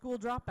 reasons for school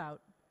dropout.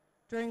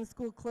 During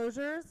school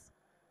closures,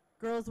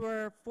 girls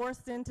were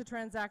forced into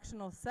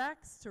transactional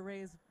sex to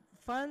raise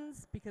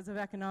funds because of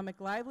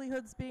economic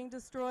livelihoods being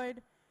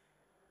destroyed,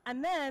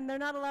 and then they're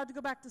not allowed to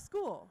go back to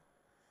school.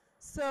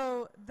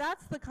 So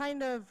that's the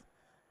kind of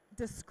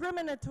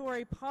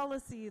discriminatory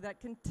policy that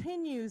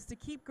continues to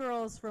keep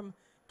girls from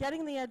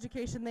getting the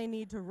education they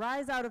need to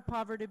rise out of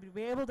poverty, to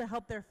be able to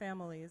help their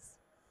families.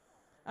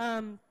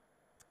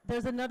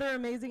 There's another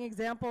amazing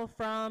example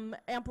from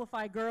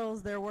Amplify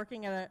Girls. They're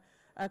working at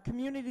a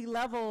community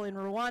level in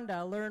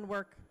Rwanda, learn,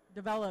 work,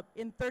 develop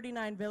in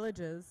 39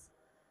 villages.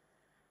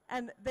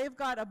 And they've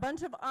got a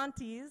bunch of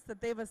aunties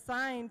that they've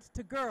assigned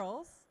to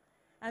girls,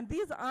 and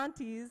these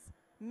aunties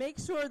make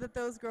sure that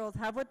those girls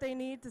have what they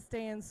need to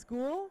stay in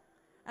school,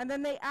 and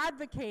then they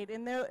advocate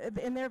in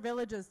their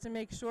villages to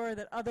make sure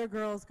that other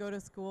girls go to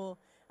school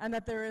and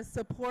that there is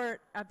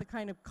support at the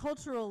kind of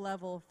cultural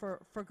level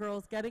for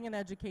girls getting an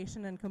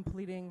education and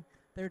completing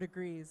their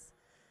degrees.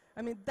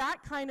 I mean, that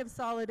kind of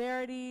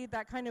solidarity,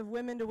 that kind of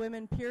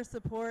women-to-women peer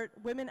support,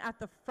 women at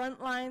the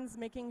front lines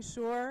making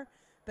sure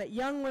that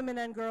young women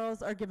and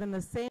girls are given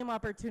the same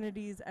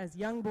opportunities as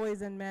young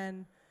boys and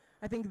men,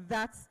 I think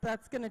that's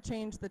going to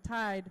change the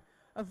tide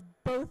of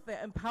both the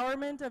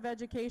empowerment of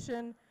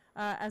education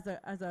as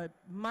a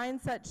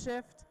mindset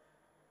shift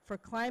for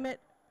climate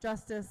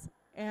justice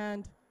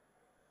and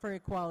for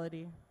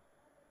equality.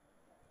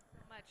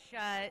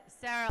 Much,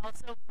 Sarah,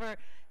 also for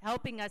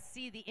helping us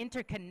see the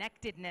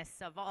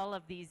interconnectedness of all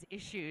of these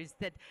issues,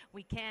 that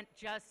we can't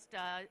just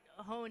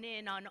hone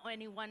in on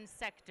any one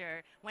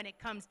sector when it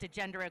comes to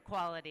gender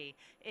equality.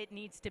 It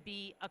needs to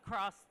be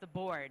across the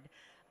board.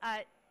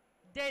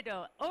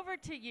 Dedo, over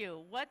to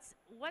you. What's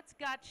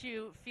got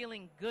you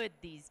feeling good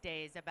these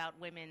days about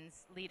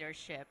women's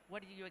leadership?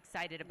 What are you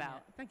excited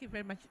about? Yeah, thank you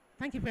very much.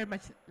 Thank you very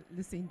much,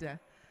 Lucinda.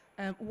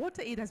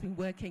 WaterAid has been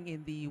working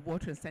in the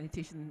water and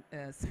sanitation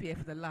sphere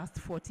for the last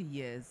 40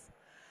 years.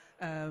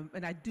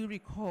 And I do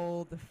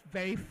recall the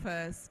very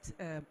first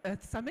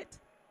Earth Summit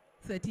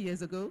 30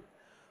 years ago,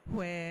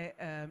 where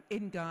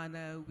in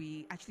Ghana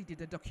we actually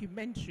did a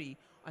documentary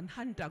on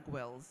hand dug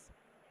wells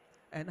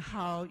and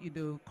how, you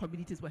know,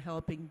 communities were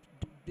helping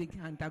dig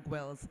hand dug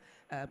wells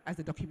as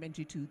a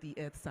documentary to the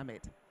Earth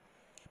Summit.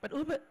 But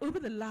over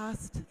the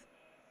last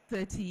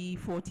 30,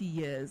 40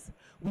 years,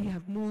 we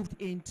have moved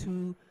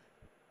into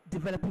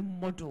developing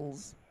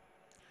models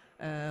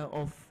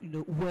of, you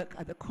know, work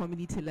at the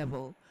community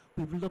level.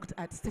 We've looked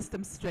at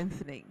system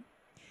strengthening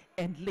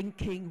and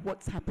linking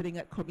what's happening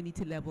at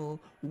community level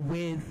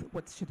with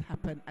what should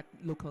happen at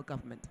local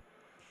government.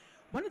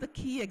 One of the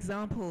key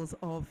examples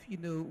of, you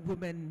know,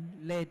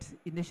 women-led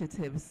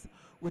initiatives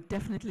would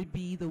definitely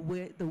be the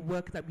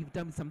work that we've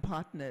done with some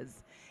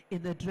partners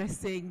in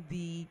addressing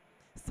the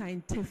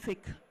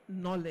scientific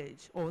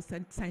knowledge or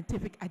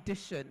scientific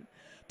addition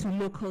to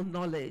local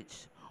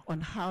knowledge on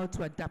how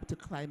to adapt to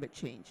climate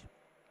change.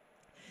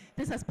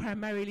 This has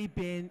primarily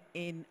been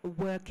in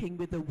working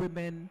with the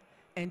women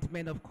and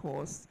men, of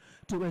course,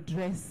 to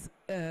address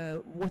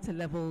water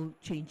level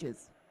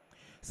changes.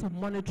 So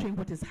monitoring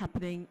what is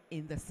happening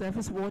in the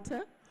surface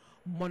water,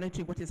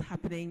 monitoring what is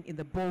happening in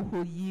the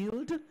borehole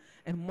yield,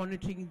 and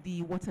monitoring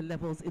the water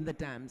levels in the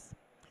dams.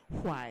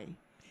 Why?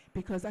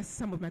 Because as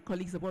some of my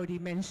colleagues have already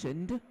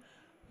mentioned,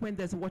 when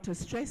there's water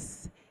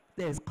stress,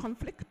 there's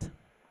conflict.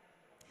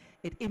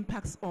 It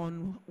impacts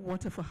on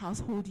water for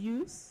household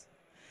use.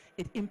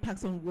 It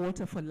impacts on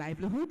water for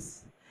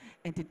livelihoods.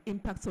 And it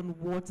impacts on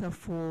water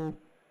for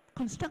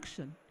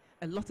construction.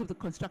 A lot of the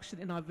construction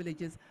in our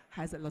villages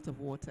has a lot of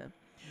water.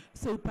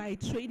 So by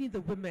training the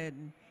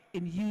women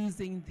in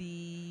using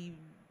the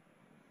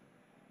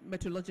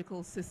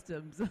meteorological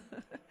systems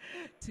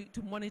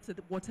to monitor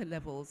the water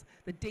levels,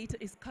 the data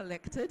is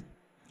collected,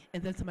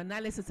 and then some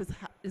analysis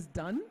is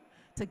done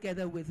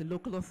together with the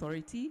local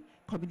authority,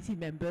 community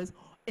members,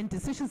 and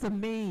decisions are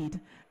made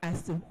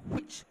as to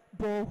which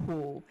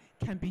borehole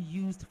can be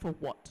used for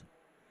what,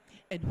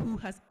 and who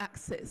has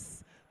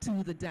access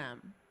to the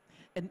dam.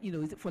 And, you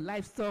know, is it for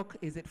livestock?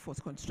 Is it for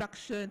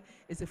construction?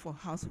 Is it for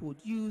household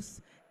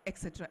use?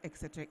 Etc.,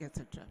 etc.,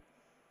 etc.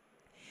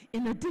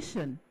 In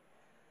addition,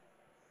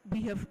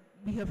 we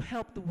have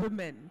helped the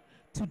women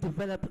to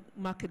develop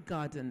market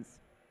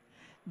gardens.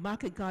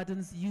 Market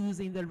gardens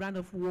using the run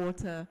of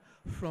water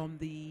from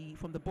the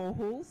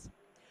boreholes,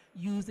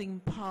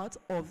 using part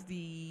of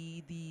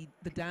the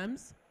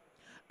dams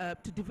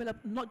to develop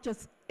not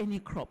just any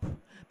crop,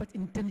 but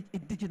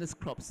indigenous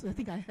crops. So I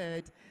think I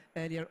heard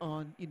earlier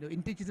on, you know,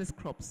 indigenous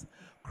crops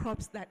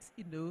that,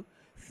 you know,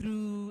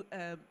 through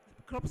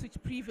crops which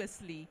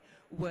previously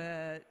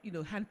were, you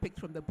know, handpicked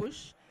from the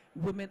bush,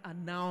 women are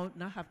now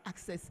have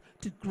access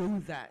to grow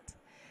that.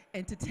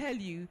 And to tell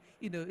you,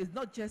 you know, it's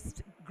not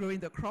just growing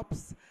the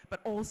crops, but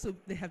also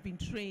they have been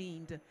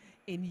trained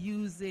in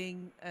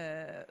using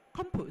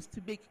compost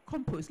to make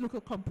compost,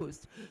 local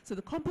compost. So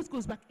the compost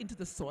goes back into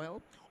the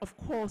soil. Of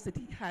course, it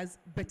has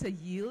better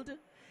yield,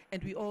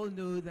 and we all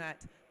know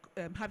that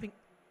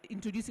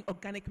introducing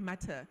organic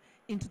matter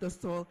into the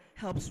soil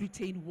helps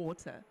retain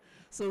water.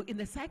 So in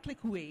a cyclic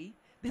way,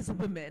 these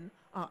women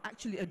are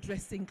actually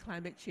addressing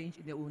climate change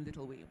in their own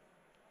little way.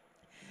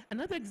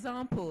 Another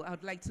example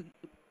I'd like to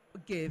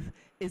give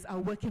is our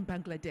work in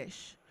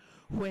Bangladesh,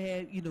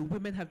 where, you know,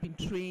 women have been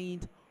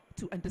trained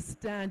to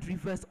understand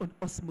reverse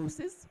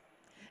osmosis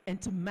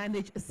and to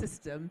manage a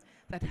system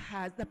that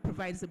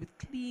provides them with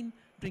clean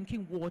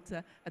drinking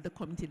water at the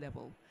community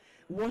level.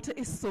 Water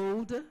is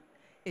sold.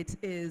 It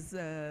is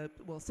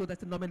sold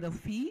at a nominal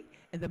fee,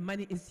 and the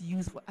money is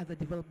used for other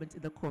development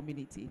in the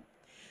community.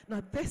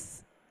 Now,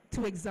 these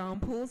two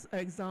examples are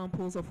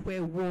examples of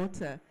where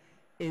water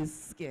is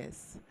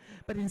scarce.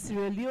 But in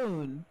Sierra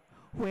Leone,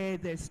 where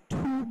there's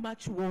too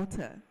much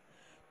water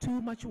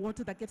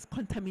that gets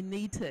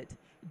contaminated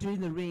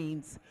during the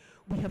rains,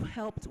 we have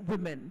helped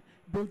women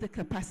build the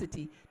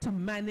capacity to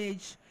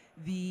manage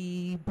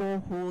the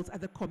boreholes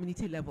at the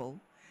community level.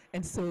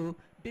 And so,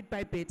 bit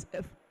by bit,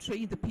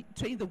 train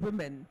the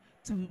women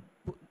to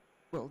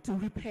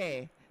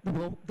repair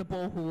the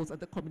boreholes at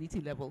the community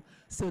level,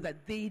 so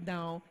that they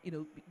now,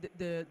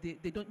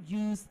 they don't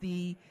use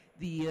the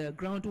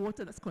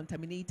groundwater that's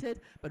contaminated,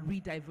 but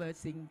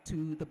rediverting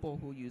to the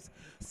borehole use.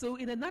 So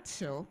in a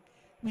nutshell,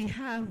 we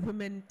have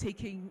women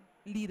taking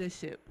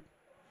leadership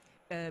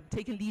at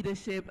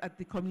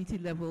the community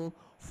level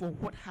for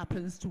what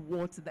happens to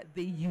water that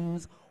they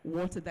use,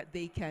 water that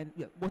they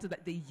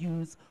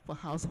use for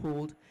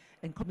household,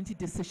 and community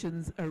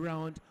decisions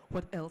around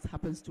what else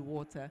happens to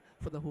water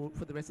for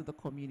the rest of the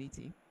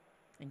community.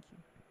 Thank you.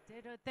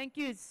 Thank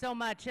you so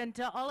much, and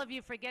to all of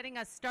you for getting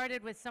us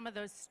started with some of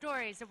those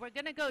stories. And we're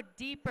going to go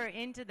deeper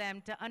into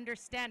them to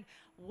understand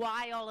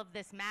why all of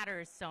this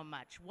matters so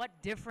much. What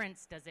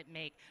difference does it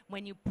make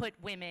when you put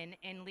women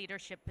in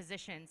leadership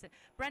positions?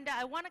 Brenda,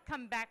 I want to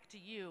come back to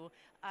you.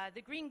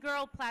 The Green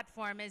Girl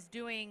platform is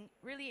doing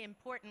really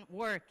important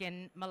work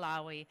in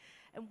Malawi.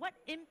 And what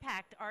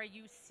impact are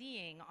you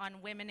seeing on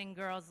women and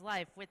girls'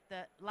 lives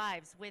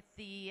with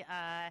the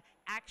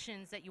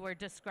actions that you were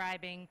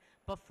describing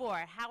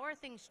before? How are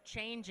things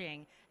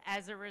changing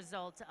as a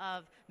result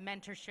of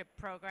mentorship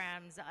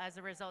programs, as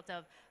a result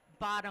of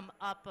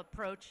bottom-up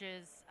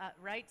approaches,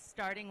 right,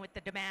 starting with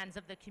the demands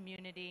of the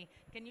community?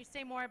 Can you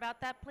say more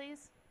about that,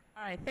 please?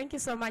 All right, thank you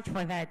so much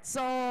for that.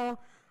 So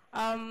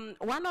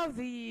one of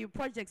the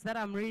projects that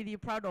I'm really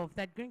proud of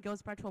that Green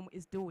Girls Platform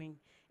is doing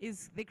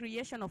is the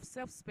creation of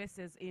safe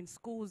spaces in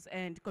schools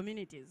and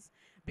communities.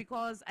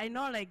 Because I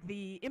know like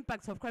the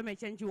impacts of climate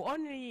change, we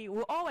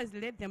always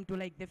relate them to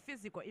like the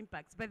physical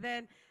impacts, but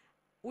then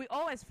we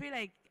always feel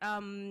like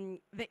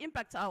the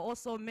impacts are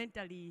also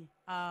mentally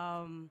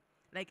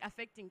like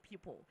affecting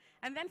people.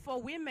 And then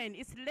for women,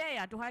 it's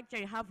rare to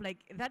actually have like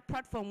that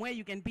platform where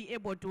you can be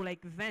able to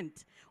like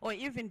vent or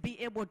even be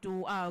able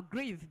to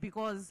grieve,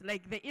 because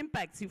like the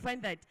impacts, you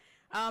find that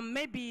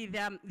maybe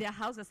their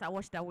houses are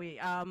washed away,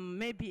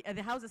 maybe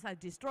the houses are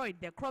destroyed,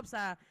 their crops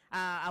are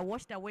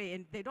washed away,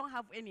 and they don't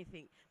have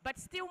anything. But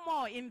still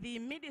more, in the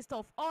midst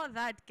of all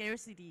that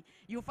scarcity,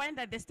 you find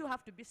that they still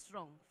have to be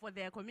strong for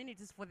their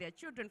communities, for their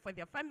children, for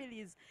their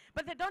families,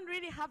 but they don't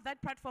really have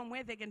that platform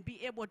where they can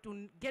be able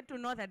to get to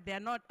know that they are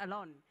not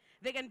alone.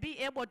 They can be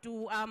able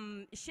to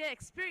share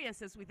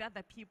experiences with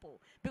other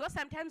people. Because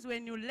sometimes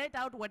when you let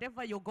out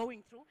whatever you're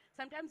going through,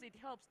 sometimes it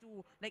helps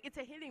to, like, it's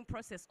a healing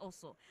process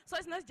also. So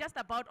it's not just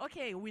about,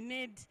 okay, we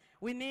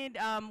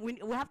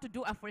have to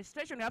do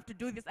afforestation, we have to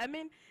do this. I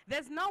mean,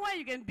 there's no way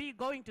you can be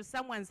going to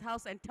someone's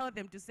house and tell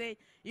them to say,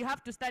 you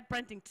have to start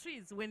planting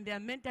trees when they're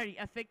mentally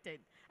affected.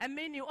 I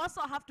mean, you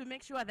also have to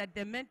make sure that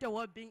their mental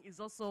well-being is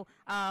also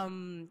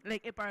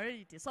like a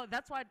priority. So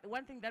that's what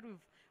one thing that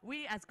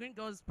we as Green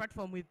Girls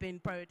Platform, we've been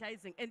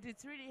prioritizing, and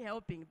it's really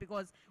helping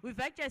because we've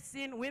actually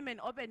seen women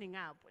opening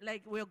up.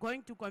 Like, we're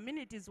going to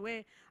communities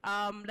where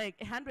like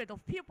 100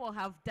 of people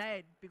have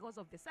died because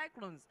of the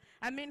cyclones.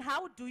 I mean,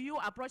 how do you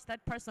approach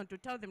that person to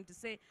tell them to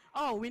say,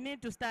 oh, we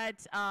need to start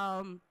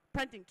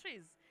planting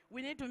trees?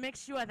 We need to make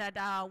sure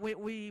that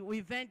we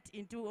vent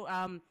into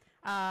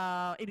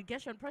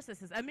irrigation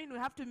processes. I mean, we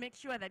have to make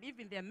sure that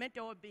even their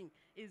mental well-being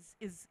is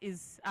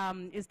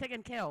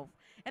taken care of.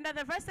 And at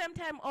the very same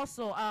time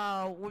also,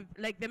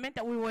 like the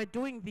mentor, we were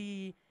doing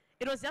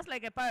it was just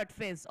like a pilot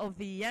phase of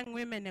the Young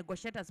Women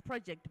Negotiators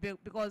Project,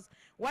 because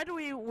what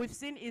we've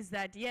seen is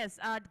that, yes,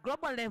 at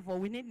global level,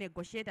 we need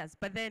negotiators,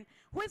 but then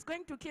who is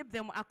going to keep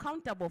them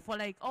accountable for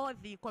like all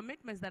the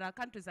commitments that our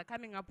countries are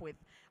coming up with,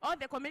 all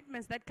the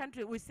commitments that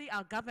we see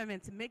our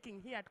governments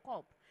making here at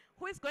COP?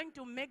 Who is going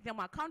to make them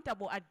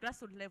accountable at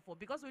grassroots level?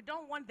 Because we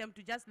don't want them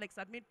to just like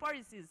submit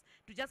policies,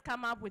 to just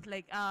come up with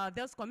like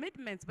those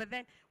commitments, but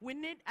then we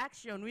need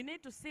action. We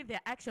need to see their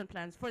action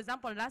plans. For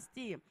example, last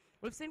year,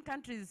 we've seen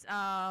countries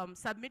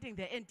submitting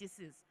their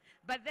NDCs.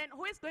 But then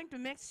who is going to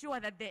make sure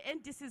that the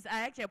NDCs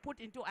are actually put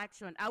into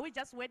action? Are we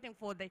just waiting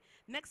for the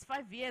next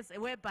 5 years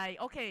whereby,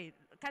 okay,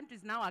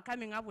 countries now are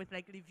coming up with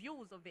like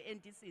reviews of the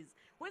NDCs?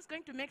 Who is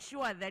going to make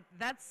sure that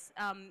that's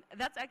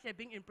actually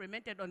being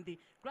implemented on the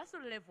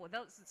grassroots level?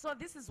 So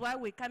this is why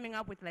we're coming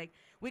up with like,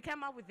 we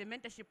came up with the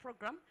mentorship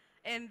program,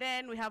 and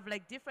then we have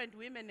like different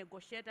women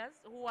negotiators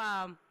who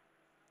are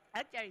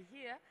actually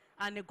here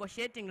are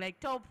negotiating, like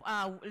top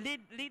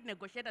lead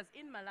negotiators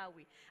in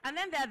Malawi. And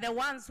then there are the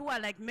ones who are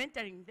like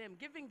mentoring them,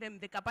 giving them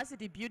the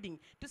capacity building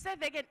to say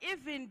they can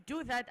even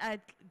do that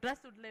at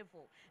grassroots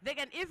level. They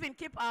can even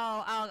keep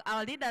our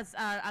leaders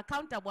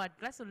accountable at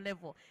grassroots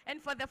level.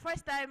 And for the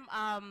first time,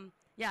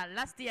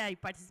 last year I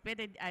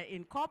participated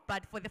in COP,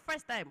 but for the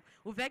first time,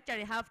 we've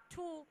actually have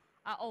two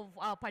of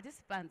our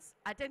participants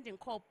attending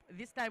COP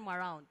this time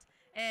around.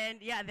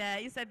 And yeah, they're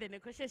inside the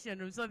negotiation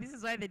room, so this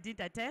is why they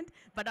didn't attend.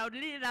 But I would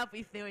really love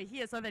if they were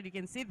here so that you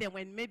can see them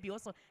and maybe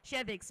also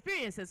share the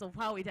experiences of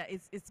how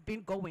it's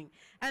been going.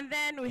 And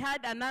then we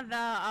had another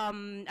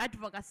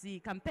advocacy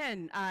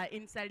campaign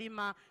in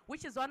Salima,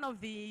 which is one of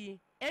the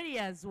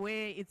areas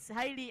where it's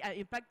highly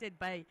impacted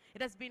by,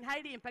 it has been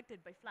highly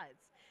impacted by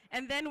floods.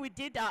 And then we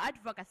did our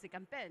advocacy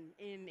campaign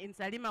in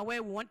Salima,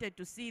 where we wanted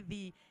to see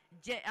the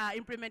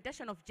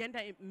implementation of gender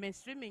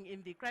mainstreaming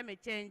in the climate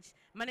change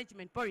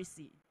management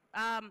policy.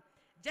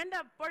 Gender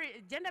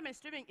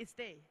mainstreaming is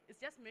there, it's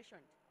just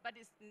mentioned, but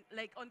it's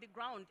like on the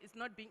ground, it's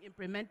not being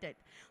implemented.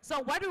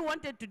 So what we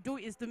wanted to do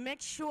is to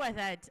make sure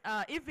that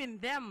even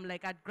them,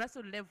 like at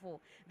grassroots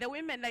level, the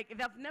women, like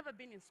they've never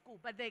been in school,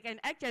 but they can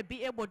actually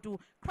be able to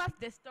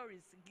craft the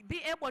stories,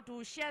 be able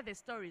to share the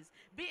stories,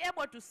 be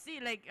able to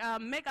see, like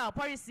make our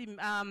policy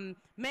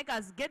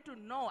makers get to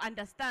know,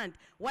 understand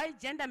why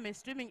gender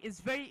mainstreaming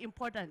is very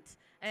important,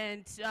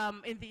 and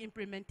in the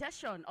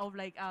implementation of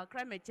like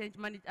climate change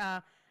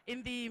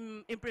in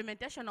the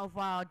implementation of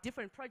our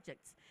different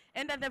projects.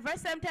 And at the very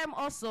same time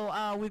also,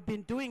 we've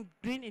been doing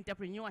green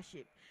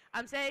entrepreneurship.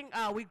 I'm saying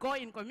we go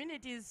in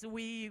communities,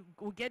 we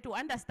get to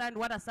understand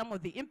what are some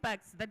of the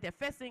impacts that they're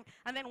facing,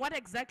 and then what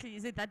exactly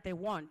is it that they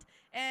want.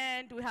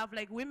 And we have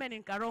like women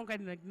in Karonga,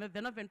 in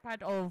the northern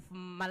part of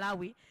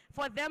Malawi.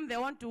 For them, they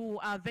want to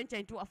venture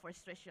into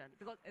afforestation,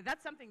 because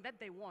that's something that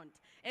they want.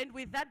 And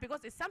with that,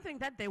 because it's something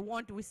that they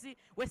want, we're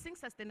seeing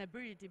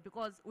sustainability,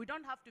 because we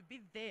don't have to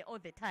be there all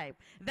the time.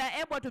 They're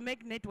able to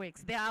make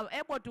networks. They are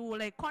able to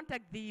like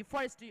contact the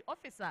forestry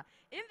officer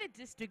in the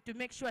district to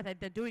make sure that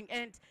they're doing.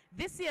 And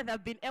this year,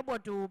 they've been able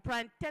to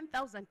plant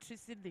 10,000 tree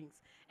seedlings.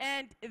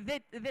 And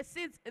the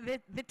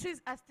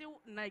trees are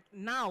still, like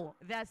now,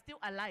 they are still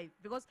alive,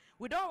 because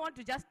we don't want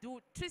to just do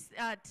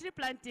tree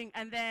planting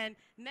and then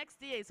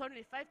next year it's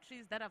only 5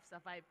 trees that have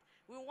survived.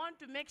 We want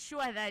to make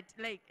sure that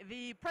like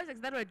the projects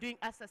that we're doing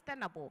are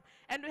sustainable.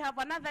 And we have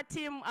another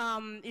team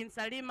in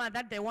Salima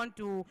that they want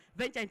to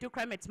venture into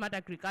climate smart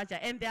agriculture,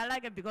 and they are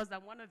like it because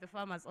I'm one of the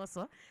farmers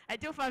also. I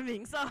do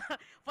farming, so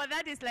for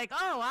that it's like,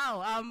 oh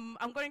wow,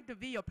 I'm going to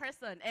be your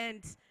person.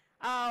 And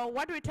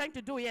what we're trying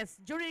to do, yes,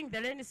 during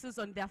the rainy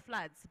season there are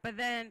floods, but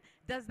then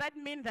does that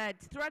mean that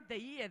throughout the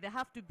year they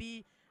have to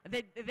be,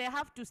 they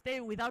have to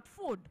stay without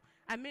food?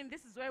 I mean,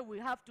 this is where we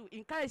have to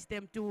encourage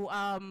them to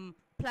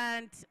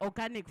plant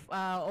organic,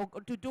 or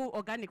to do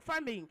organic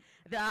farming.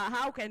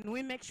 How can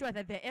we make sure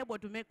that they're able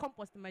to make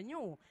compost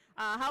manure?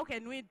 How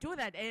can we do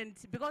that? And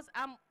because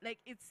I'm like,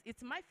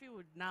 it's my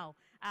field now,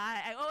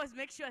 I always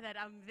make sure that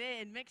I'm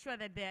there and make sure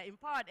that they're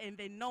empowered and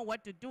they know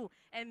what to do.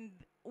 And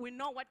we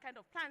know what kind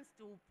of plants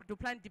to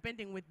plant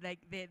depending with like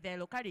their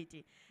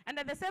locality. And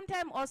at the same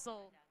time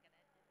also,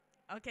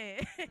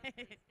 okay,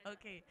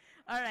 okay,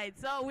 all right.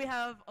 So we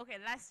have, okay,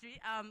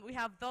 lastly, we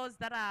have those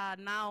that are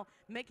now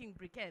making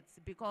briquettes,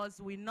 because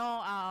we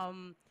know,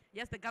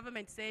 yes, the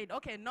government said,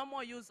 okay, no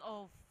more use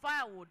of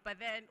firewood, but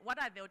then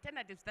what are the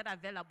alternatives that are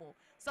available?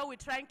 So we're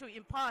trying to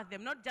empower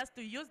them, not just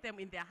to use them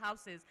in their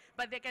houses,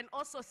 but they can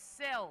also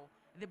sell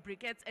the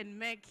briquettes and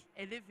make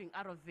a living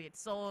out of it.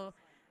 So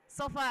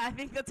far, I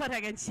think that's what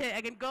I can share.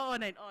 I can go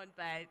on and on,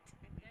 but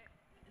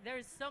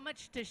there's so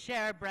much to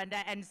share, Brenda,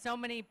 and so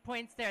many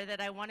points there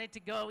that I wanted to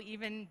go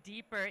even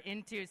deeper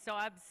into. So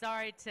I'm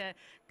sorry to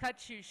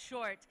cut you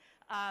short,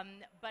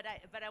 but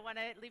I want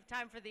to leave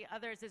time for the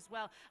others as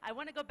well. I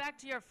want to go back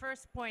to your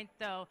first point,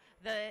 though,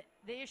 the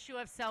issue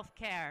of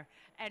self-care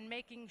and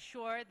making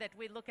sure that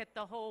we look at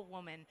the whole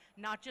woman,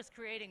 not just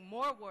creating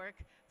more work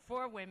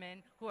for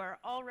women who are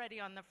already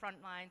on the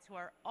front lines, who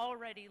are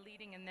already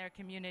leading in their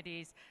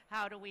communities.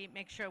 How do we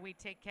make sure we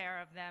take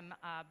care of them,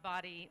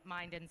 body,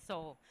 mind, and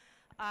soul?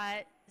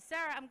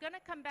 Sarah, I'm going to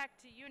come back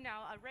to you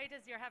now, right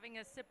as you're having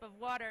a sip of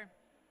water.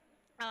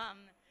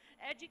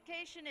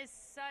 Education is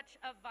such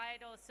a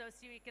vital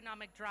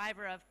socioeconomic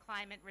driver of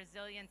climate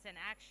resilience and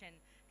action.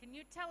 Can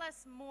you tell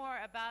us more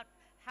about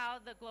how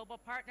the Global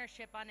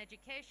Partnership on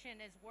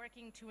Education is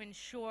working to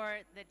ensure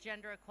that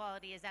gender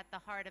equality is at the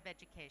heart of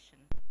education?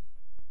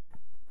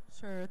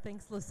 Sure,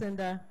 thanks,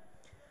 Lucinda.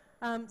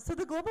 So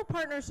the Global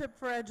Partnership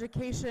for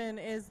Education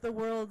is the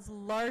world's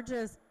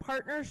largest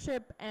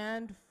partnership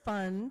and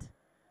fund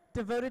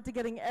devoted to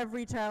getting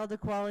every child a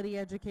quality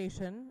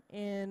education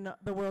in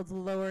the world's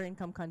lower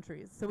income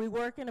countries. So we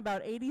work in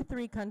about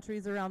 83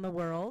 countries around the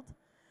world.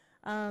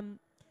 And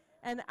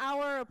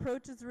our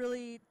approach is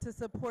really to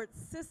support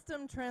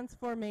system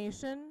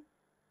transformation,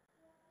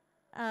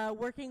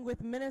 working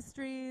with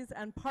ministries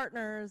and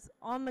partners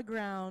on the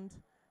ground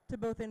to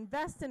both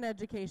invest in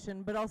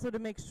education, but also to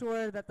make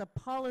sure that the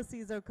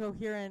policies are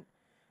coherent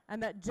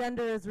and that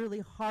gender is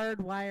really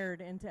hardwired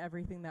into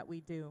everything that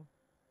we do.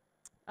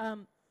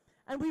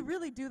 And we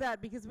really do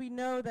that because we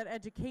know that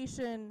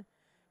education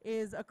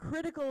is a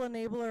critical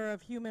enabler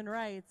of human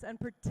rights, and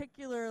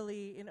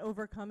particularly in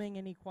overcoming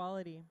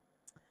inequality.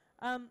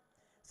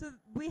 So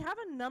we have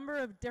a number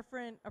of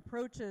different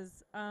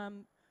approaches.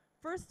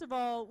 First of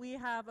all, we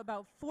have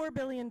about $4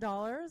 billion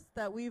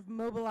that we've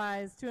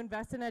mobilized to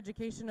invest in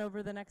education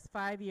over the next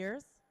 5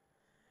 years.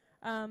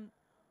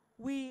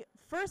 We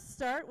first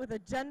start with a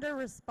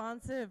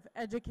gender-responsive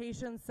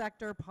education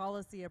sector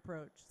policy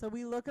approach. So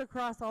we look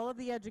across all of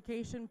the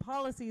education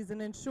policies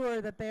and ensure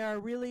that they are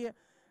really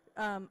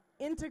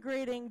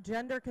integrating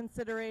gender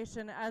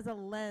consideration as a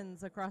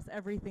lens across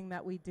everything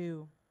that we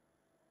do.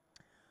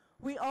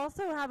 We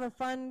also have a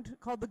fund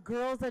called the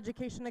Girls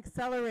Education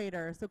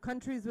Accelerator. So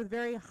countries with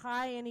very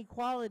high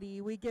inequality,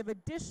 we give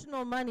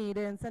additional money to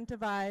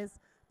incentivize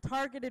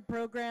targeted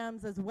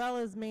programs as well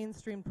as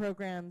mainstream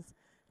programs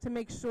to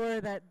make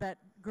sure that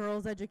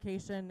girls'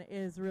 education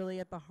is really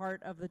at the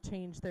heart of the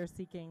change they're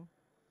seeking.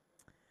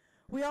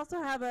 We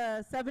also have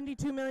a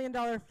 $72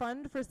 million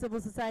fund for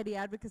civil society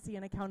advocacy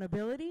and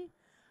accountability.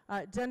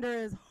 Gender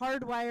is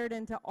hardwired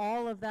into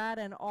all of that,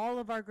 and all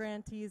of our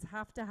grantees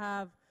have to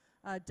have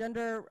a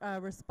gender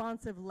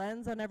responsive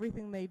lens on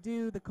everything they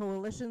do. The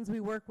coalitions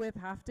we work with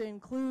have to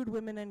include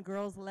women and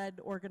girls-led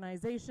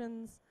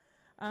organizations.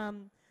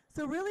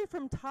 So really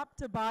from top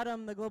to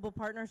bottom, the Global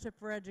Partnership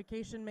for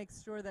Education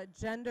makes sure that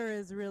gender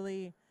is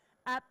really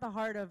at the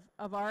heart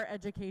of our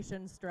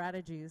education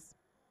strategies.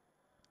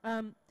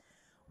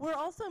 We're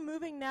also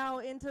moving now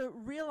into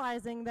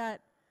realizing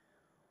that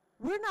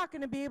we're not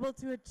going to be able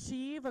to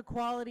achieve a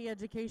quality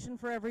education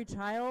for every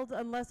child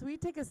unless we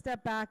take a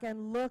step back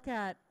and look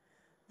at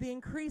the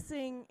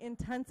increasing,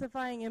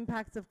 intensifying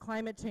impacts of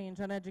climate change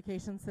on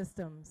education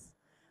systems.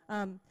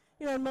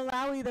 You know, in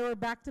Malawi, there were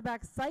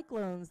back-to-back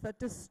cyclones that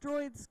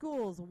destroyed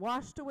schools,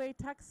 washed away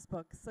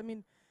textbooks. I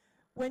mean,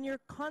 when you're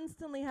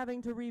constantly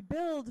having to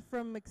rebuild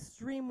from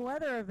extreme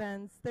weather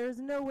events, there's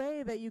no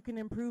way that you can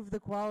improve the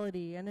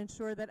quality and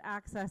ensure that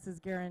access is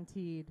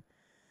guaranteed.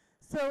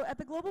 So at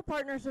the Global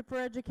Partnership for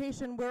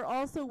Education, we're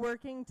also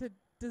working to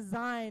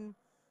design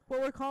what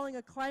we're calling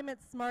a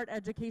climate-smart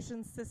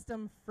education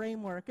system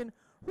framework. And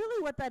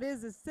really what that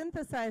is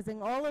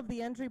synthesizing all of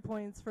the entry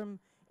points from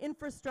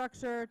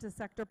infrastructure to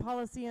sector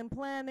policy and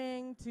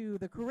planning to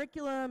the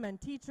curriculum and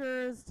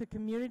teachers to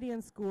community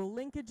and school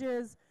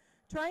linkages,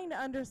 trying to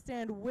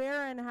understand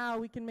where and how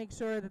we can make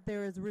sure that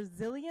there is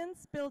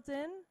resilience built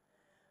in,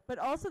 but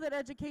also that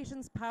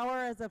education's power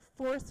as a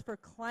force for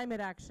climate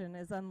action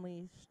is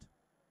unleashed.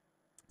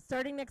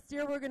 Starting next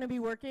year, we're going to be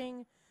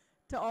working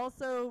to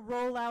also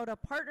roll out a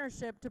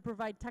partnership to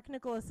provide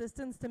technical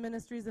assistance to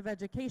ministries of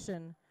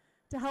education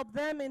to help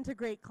them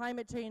integrate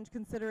climate change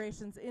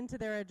considerations into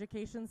their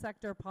education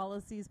sector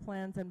policies,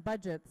 plans, and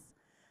budgets,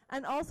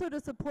 and also to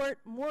support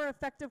more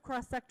effective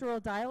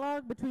cross-sectoral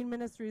dialogue between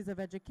ministries of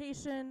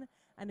education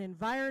and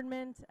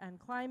environment and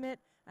climate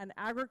and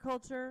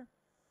agriculture,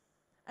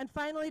 and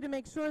finally to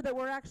make sure that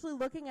we're actually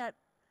looking at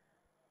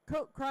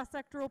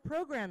cross-sectoral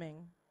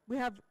programming. We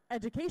have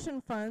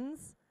education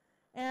funds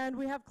and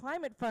we have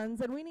climate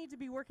funds, and we need to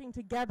be working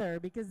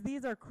together because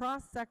these are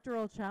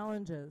cross-sectoral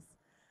challenges.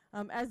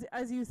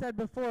 As you said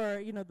before,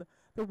 you know,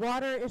 the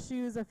water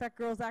issues affect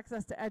girls'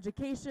 access to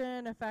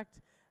education, affect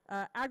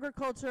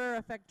agriculture,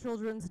 affect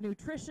children's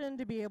nutrition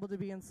to be able to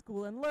be in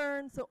school and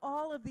learn. So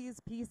all of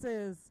these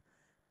pieces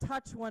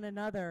touch one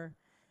another.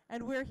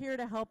 And we're here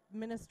to help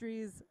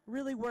ministries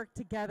really work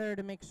together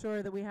to make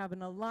sure that we have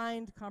an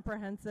aligned,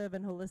 comprehensive,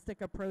 and holistic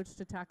approach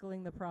to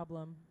tackling the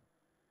problem.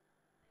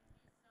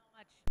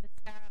 Thank you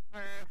so much,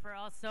 Sarah, for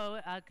also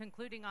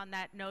concluding on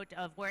that note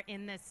of we're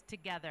in this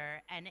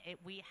together, and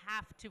we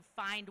have to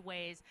find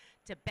ways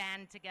to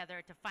band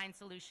together to find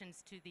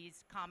solutions to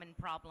these common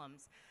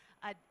problems.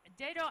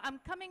 Dado, I'm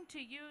coming to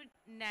you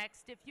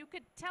next. If you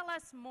could tell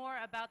us more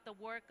about the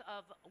work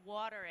of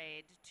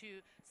WaterAid to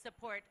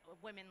support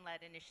women-led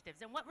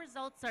initiatives, and what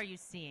results are you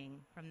seeing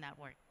from that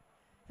work?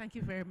 Thank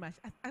you very much.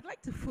 I'd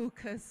like to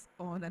focus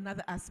on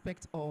another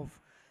aspect of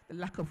the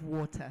lack of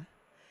water,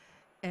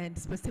 and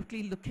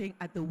specifically looking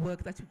at the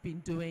work that we've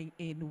been doing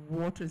in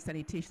water and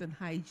sanitation and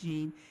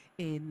hygiene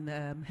in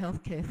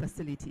healthcare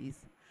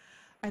facilities.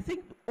 I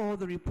think all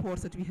the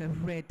reports that we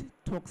have read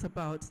talks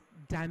about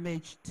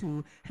damage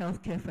to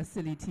healthcare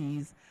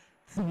facilities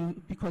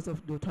because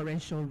of the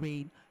torrential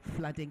rain,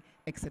 flooding,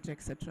 etc.,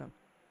 etc.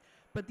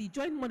 But the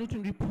joint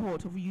monitoring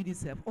report of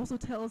UNICEF also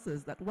tells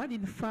us that 1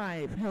 in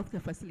 5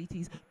 healthcare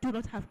facilities do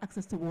not have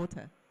access to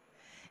water,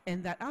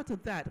 and that out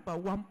of that,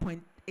 about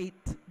 1.8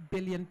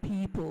 billion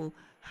people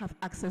have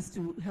access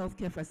to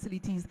healthcare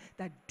facilities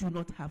that do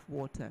not have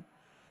water.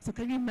 So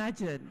can you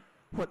imagine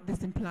what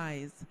this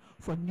implies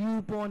for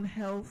newborn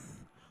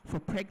health, for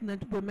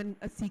pregnant women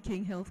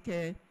seeking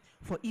healthcare,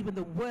 for even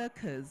the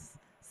workers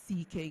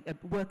seeking,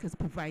 workers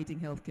providing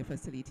healthcare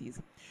facilities.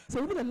 So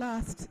over the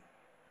last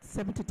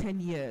 7 to 10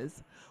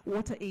 years,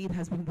 WaterAid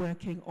has been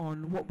working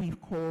on what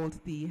we've called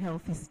the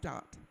Healthy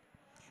Start.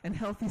 And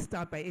Healthy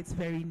Start, by its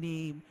very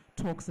name,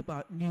 talks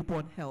about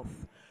newborn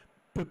health,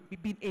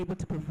 being able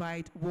to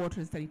provide water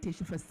and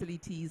sanitation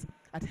facilities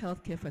at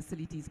healthcare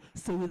facilities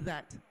so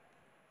that,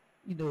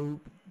 you know,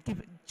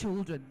 give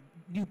children,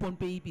 newborn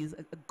babies,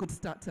 a good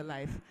start to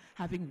life,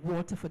 having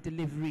water for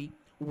delivery,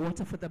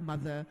 water for the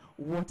mother,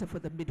 water for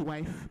the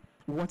midwife,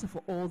 water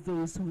for all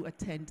those who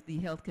attend the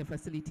healthcare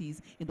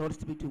facilities in order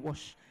to be able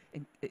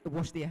to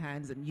wash their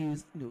hands and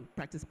use,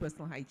 practice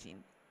personal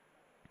hygiene.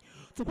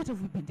 So what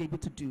have we been able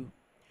to do?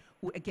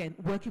 again,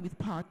 working with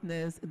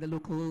partners in the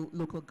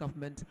local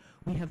government,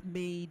 we have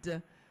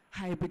made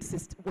hybrid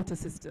water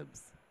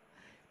systems,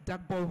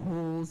 dug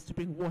boreholes to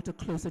bring water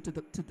closer to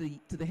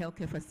the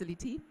healthcare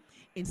facility,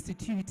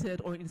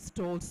 instituted or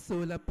installed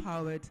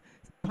solar-powered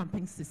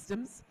pumping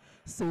systems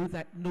so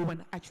that no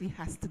one actually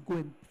has to go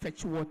and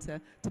fetch water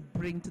to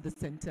bring to the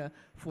center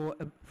for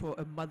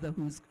a mother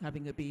who's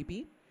having a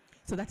baby.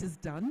 So that is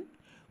done.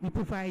 We're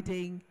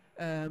providing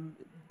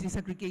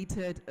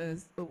disaggregated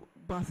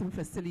bathroom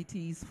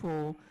facilities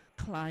for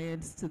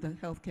clients to the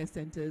healthcare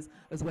centers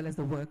as well as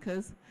the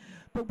workers.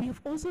 But we have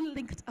also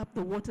linked up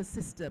the water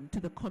system to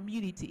the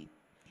community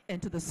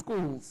and to the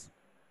schools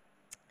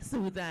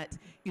so that,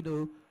 you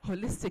know,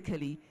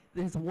 holistically,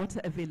 there's water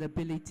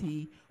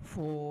availability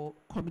for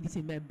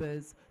community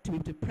members to be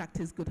able to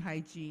practice good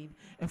hygiene,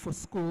 and for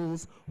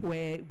schools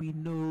where we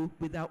know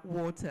without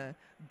water,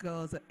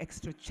 girls are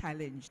extra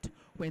challenged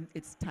when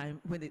it's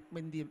time,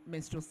 when the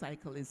menstrual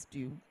cycle is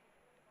due.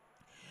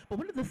 But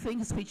one of the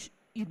things which,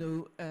 you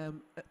know,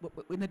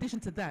 in addition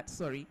to that,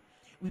 sorry,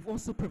 we've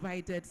also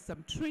provided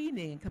some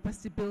training,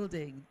 capacity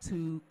building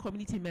to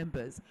community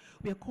members.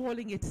 We are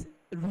calling it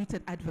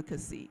rooted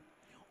advocacy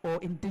or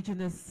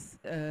indigenous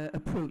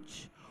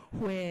approach,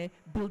 where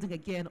building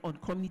again on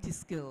community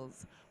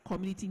skills,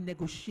 community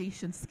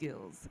negotiation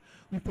skills.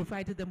 We've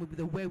provided them with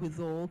the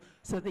wherewithal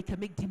so they can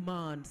make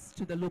demands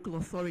to the local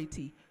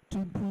authority to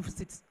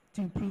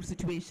improve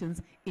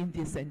situations in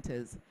their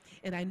centers.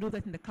 And I know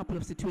that in a couple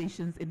of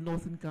situations in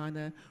northern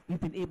Ghana, we've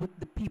been able,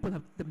 the people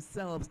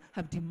themselves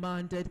have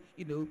demanded,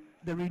 you know,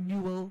 the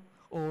renewal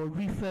or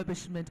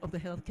refurbishment of the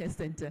healthcare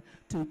center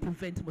to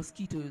prevent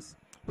mosquitoes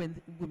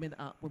when women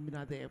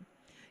are there.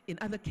 In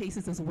other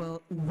cases as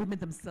well, women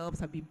themselves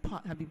have been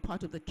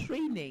part of the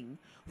training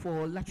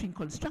for latrine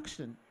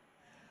construction,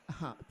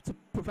 to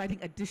providing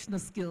additional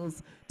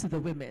skills to the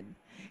women.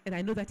 And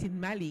I know that in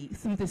Mali,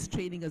 through this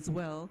training as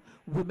well,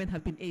 women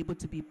have been able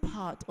to be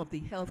part of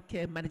the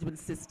healthcare management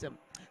system,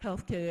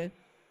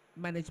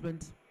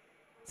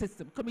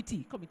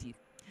 committee.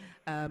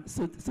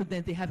 So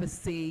then they have a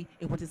say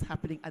in what is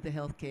happening at the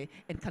healthcare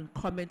and can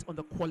comment on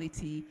the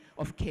quality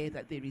of care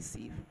that they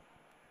receive.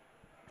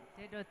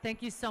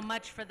 Thank you so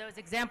much for those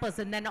examples,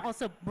 and then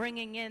also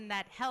bringing in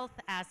that health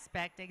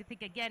aspect. I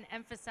think, again,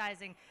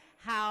 emphasizing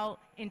how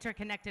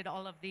interconnected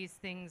all of these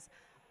things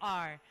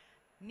are.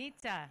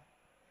 Nita,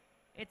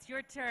 it's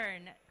your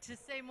turn to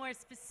say more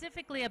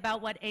specifically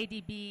about what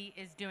ADB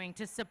is doing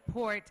to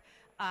support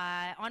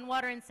on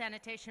water and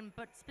sanitation,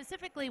 but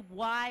specifically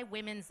why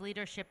women's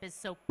leadership is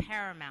so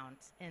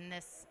paramount in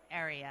this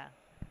area.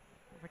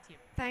 Over to you.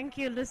 Thank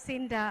you,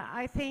 Lucinda.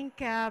 I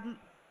think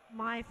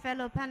my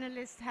fellow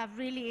panelists have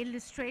really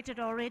illustrated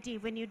already,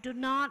 when you do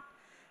not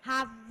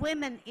have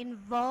women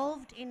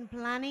involved in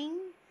planning,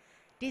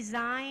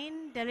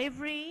 design,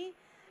 delivery,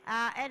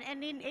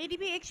 and in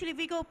ADB actually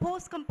we go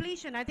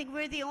post-completion. I think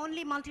we're the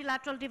only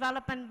multilateral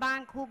development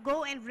bank who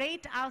go and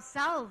rate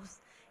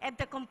ourselves at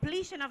the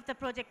completion of the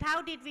project.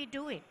 How did we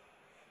do it?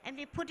 And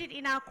we put it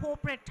in our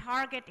corporate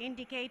target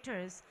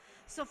indicators.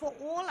 So for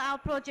all our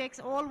projects,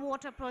 all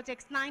water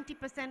projects,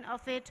 90%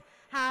 of it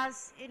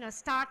has,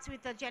 starts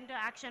with the gender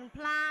action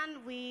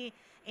plan. We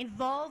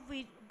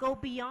go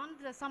beyond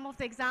some of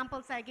the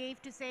examples I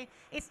gave to say,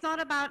 it's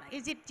not about,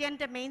 is it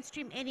gender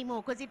mainstream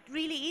anymore? Because it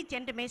really is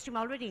gender mainstream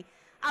already.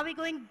 Are we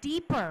going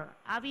deeper?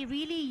 Are we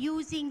really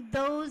using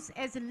those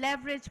as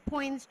leverage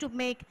points to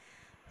make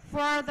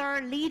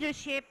further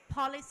leadership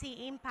policy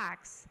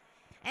impacts?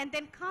 And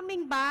then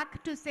coming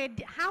back to say,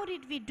 how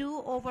did we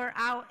do over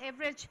our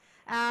average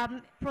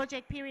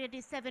project period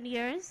is 7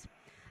 years.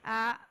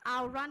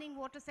 Our running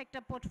water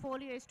sector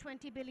portfolio is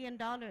 $20 billion.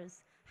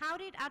 How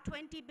did our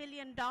 $20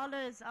 billion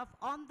of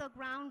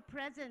on-the-ground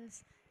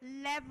presence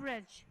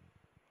leverage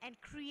and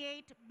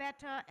create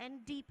better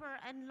and deeper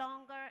and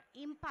longer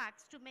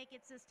impacts to make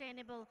it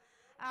sustainable?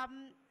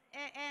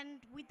 And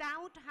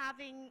without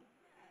having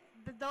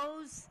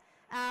those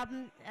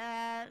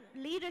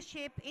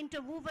leadership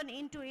interwoven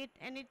into it,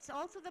 and it's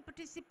also the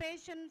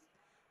participation,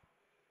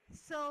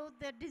 so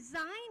the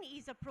design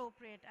is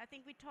appropriate. I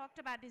think we talked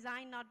about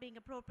design not being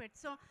appropriate.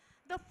 So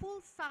the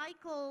full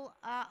cycle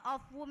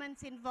of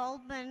women's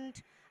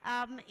involvement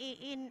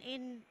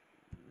in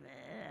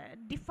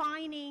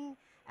defining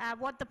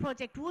what the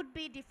project would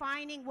be,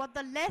 defining what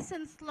the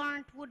lessons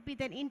learned would be,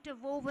 then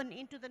interwoven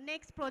into the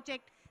next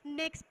project,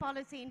 next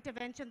policy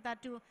intervention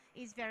that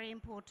is very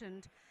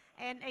important.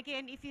 And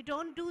again, if you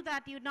don't do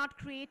that, you're not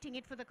creating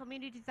it for the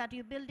communities that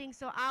you're building.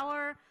 So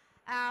our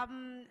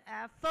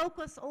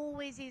focus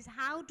always is,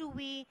 how do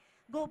we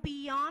go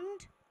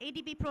beyond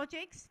ADB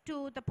projects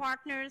to the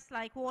partners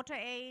like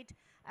WaterAid,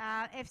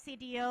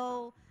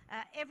 FCDO,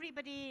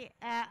 everybody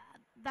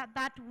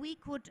that we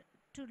could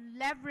to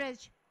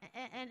leverage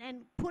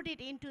and put it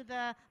into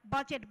the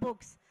budget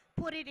books,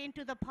 put it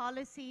into the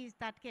policies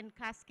that can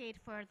cascade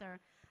further.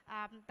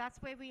 That's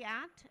where we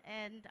at,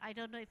 and I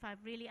don't know if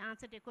I've really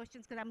answered your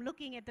questions because I'm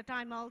looking at the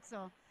time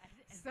also.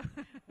 So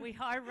We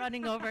are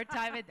running over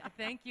time.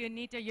 Thank you,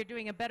 Anita. You're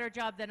doing a better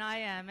job than I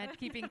am at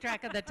keeping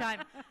track of the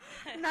time.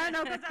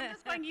 no, because I'm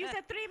just going, you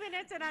said 3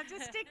 minutes, and I'll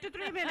just stick to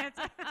 3 minutes.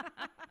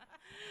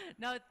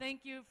 No,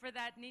 thank you for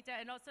that, Nita.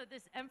 And also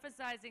this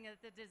emphasizing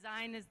that the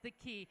design is the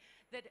key,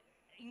 that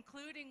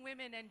including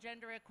women and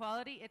gender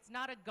equality, it's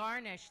not a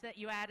garnish that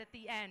you add at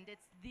the end.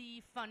 It's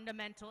the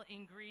fundamental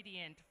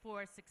ingredient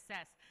for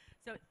success.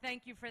 So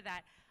thank you for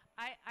that.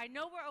 I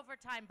know we're over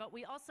time, but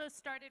we also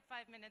started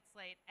 5 minutes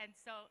late. And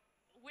so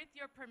with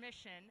your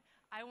permission,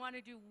 I want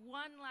to do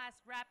one last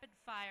rapid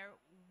fire.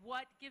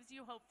 What gives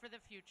you hope for the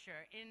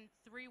future in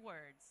 3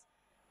 words?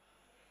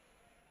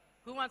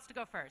 Who wants to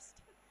go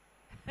first?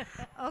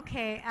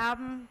 Okay,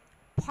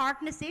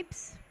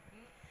 partnerships.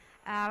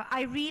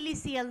 I really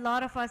see a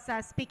lot of us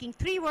speaking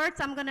 3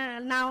 words. I'm going to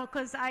now,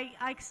 because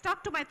I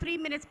stuck to my 3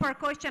 minutes per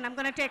question, I'm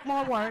going to take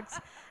more words.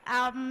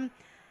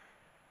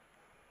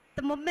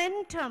 The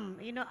momentum,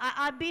 you know,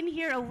 I've been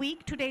here a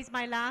week. Today's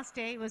my last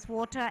day. It was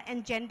Water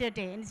and Gender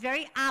Day, and it's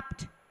very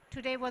apt.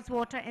 Today was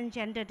Water and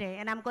Gender Day,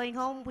 and I'm going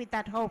home with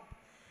that hope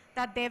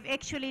that they've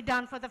actually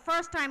done for the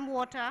first time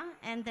water,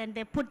 and then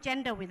they put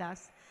gender with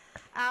us.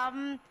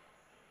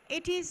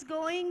 It is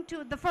going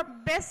to, the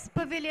best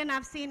pavilion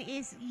I've seen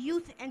is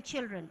youth and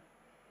children.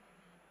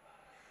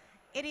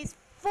 It is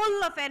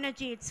full of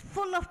energy, it's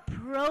full of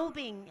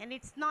probing, and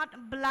it's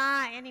not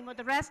blah anymore.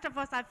 The rest of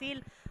us, I feel,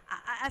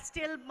 are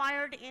still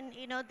mired in,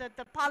 you know,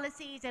 the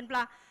policies and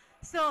blah.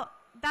 So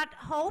that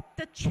hope,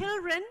 the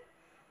children,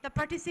 the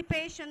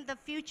participation, the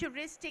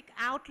futuristic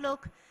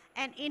outlook,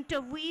 and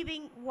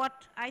interweaving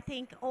what I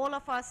think all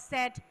of us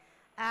said,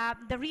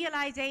 the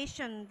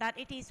realization that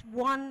it is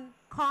one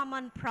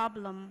common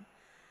problem,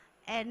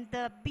 and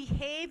the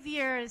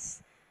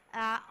behaviors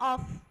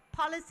of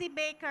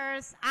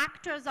policymakers,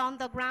 actors on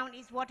the ground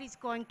is what is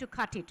going to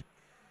cut it.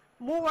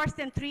 More words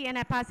than 3, and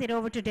I pass it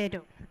over to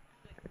Dedo.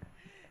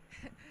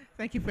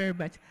 Thank you very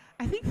much.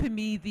 I think for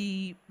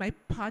me, my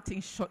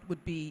parting shot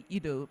would be, you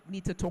know,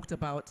 Nita talked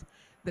about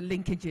the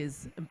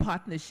linkages and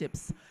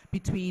partnerships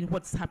between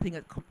what's happening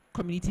at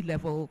community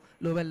level,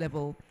 lower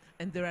level,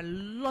 and there are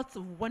lots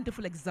of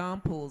wonderful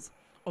examples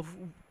of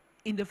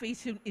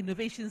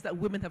innovations that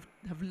women have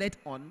led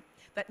on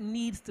that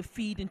needs to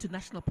feed into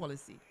national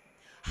policy.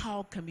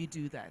 How can we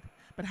do that?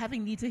 But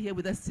having Nita here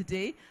with us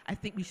today, I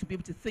think we should be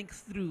able to think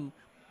through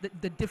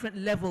the different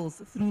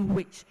levels through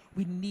which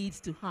we need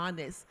to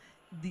harness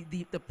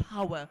the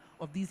power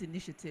of these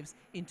initiatives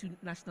into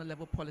national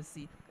level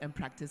policy and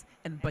practice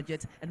and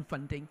budget and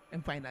funding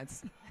and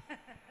finance.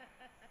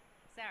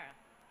 Sarah.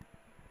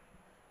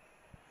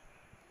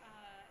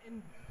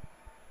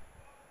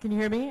 Can you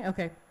hear me?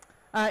 Okay.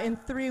 In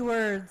 3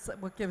 words,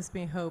 what gives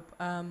me hope?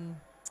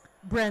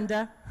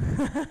 Brenda.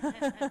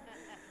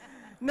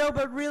 No,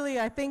 but really,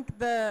 I think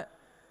the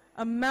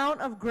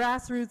amount of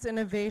grassroots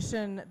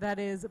innovation that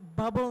is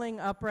bubbling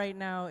up right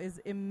now is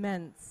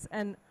immense.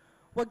 And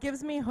what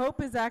gives me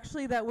hope is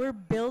actually that we're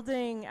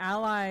building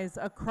allies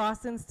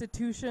across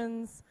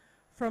institutions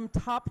from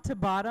top to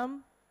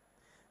bottom,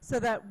 so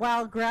that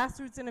while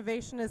grassroots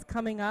innovation is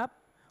coming up,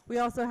 we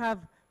also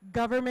have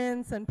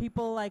governments and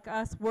people like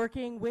us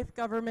working with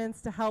governments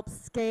to help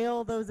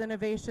scale those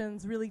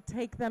innovations, really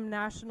take them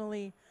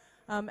nationally.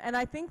 And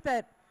I think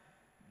that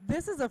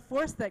this is a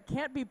force that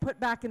can't be put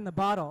back in the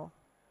bottle.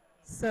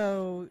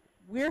 So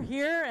we're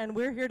here, and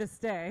we're here to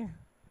stay.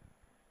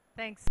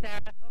 Thanks, Sarah.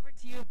 Over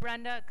to you,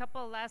 Brenda. A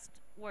couple last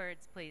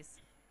words, please.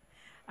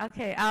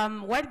 Okay,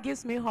 what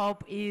gives me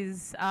hope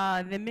is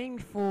the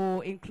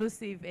meaningful,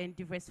 inclusive, and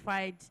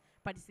diversified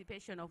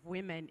participation of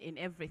women in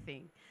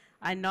everything,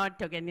 and not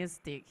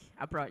tokenistic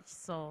approach.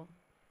 So,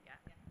 yeah.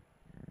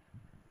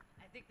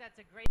 I think that's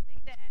a great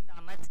thing to end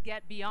on. Let's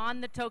get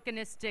beyond the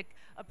tokenistic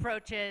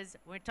approaches.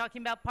 We're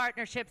talking about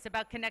partnerships,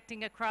 about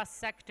connecting across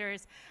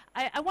sectors.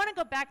 I want to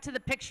go back to the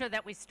picture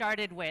that we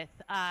started with,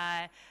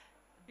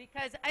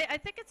 because I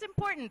think it's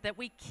important that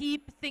we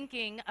keep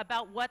thinking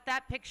about what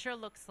that picture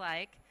looks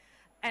like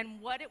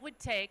and what it would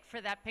take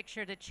for that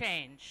picture to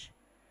change.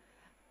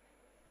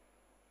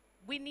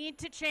 We need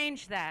to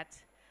change that.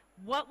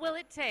 What will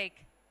it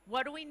take?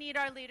 What do we need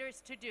our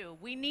leaders to do?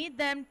 We need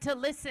them to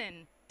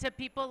listen to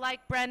people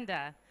like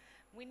Brenda.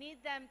 We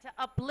need them to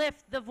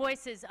uplift the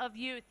voices of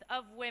youth,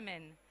 of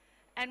women,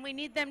 and we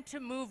need them to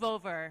move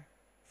over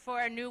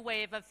for a new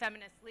wave of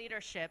feminist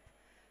leadership,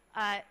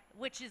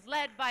 which is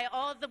led by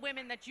all of the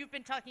women that you've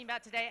been talking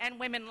about today and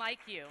women like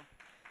you.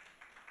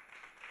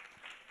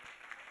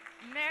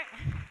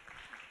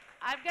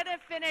 I'm going to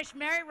finish.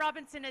 Mary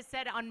Robinson has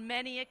said on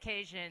many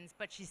occasions,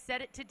 but she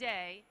said it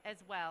today as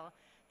well,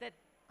 that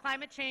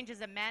climate change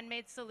is a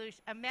man-made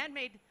solution, a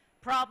man-made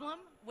problem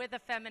with a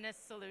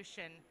feminist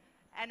solution.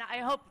 And I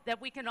hope that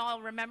we can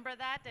all remember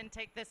that and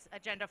take this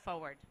agenda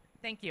forward.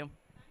 Thank you.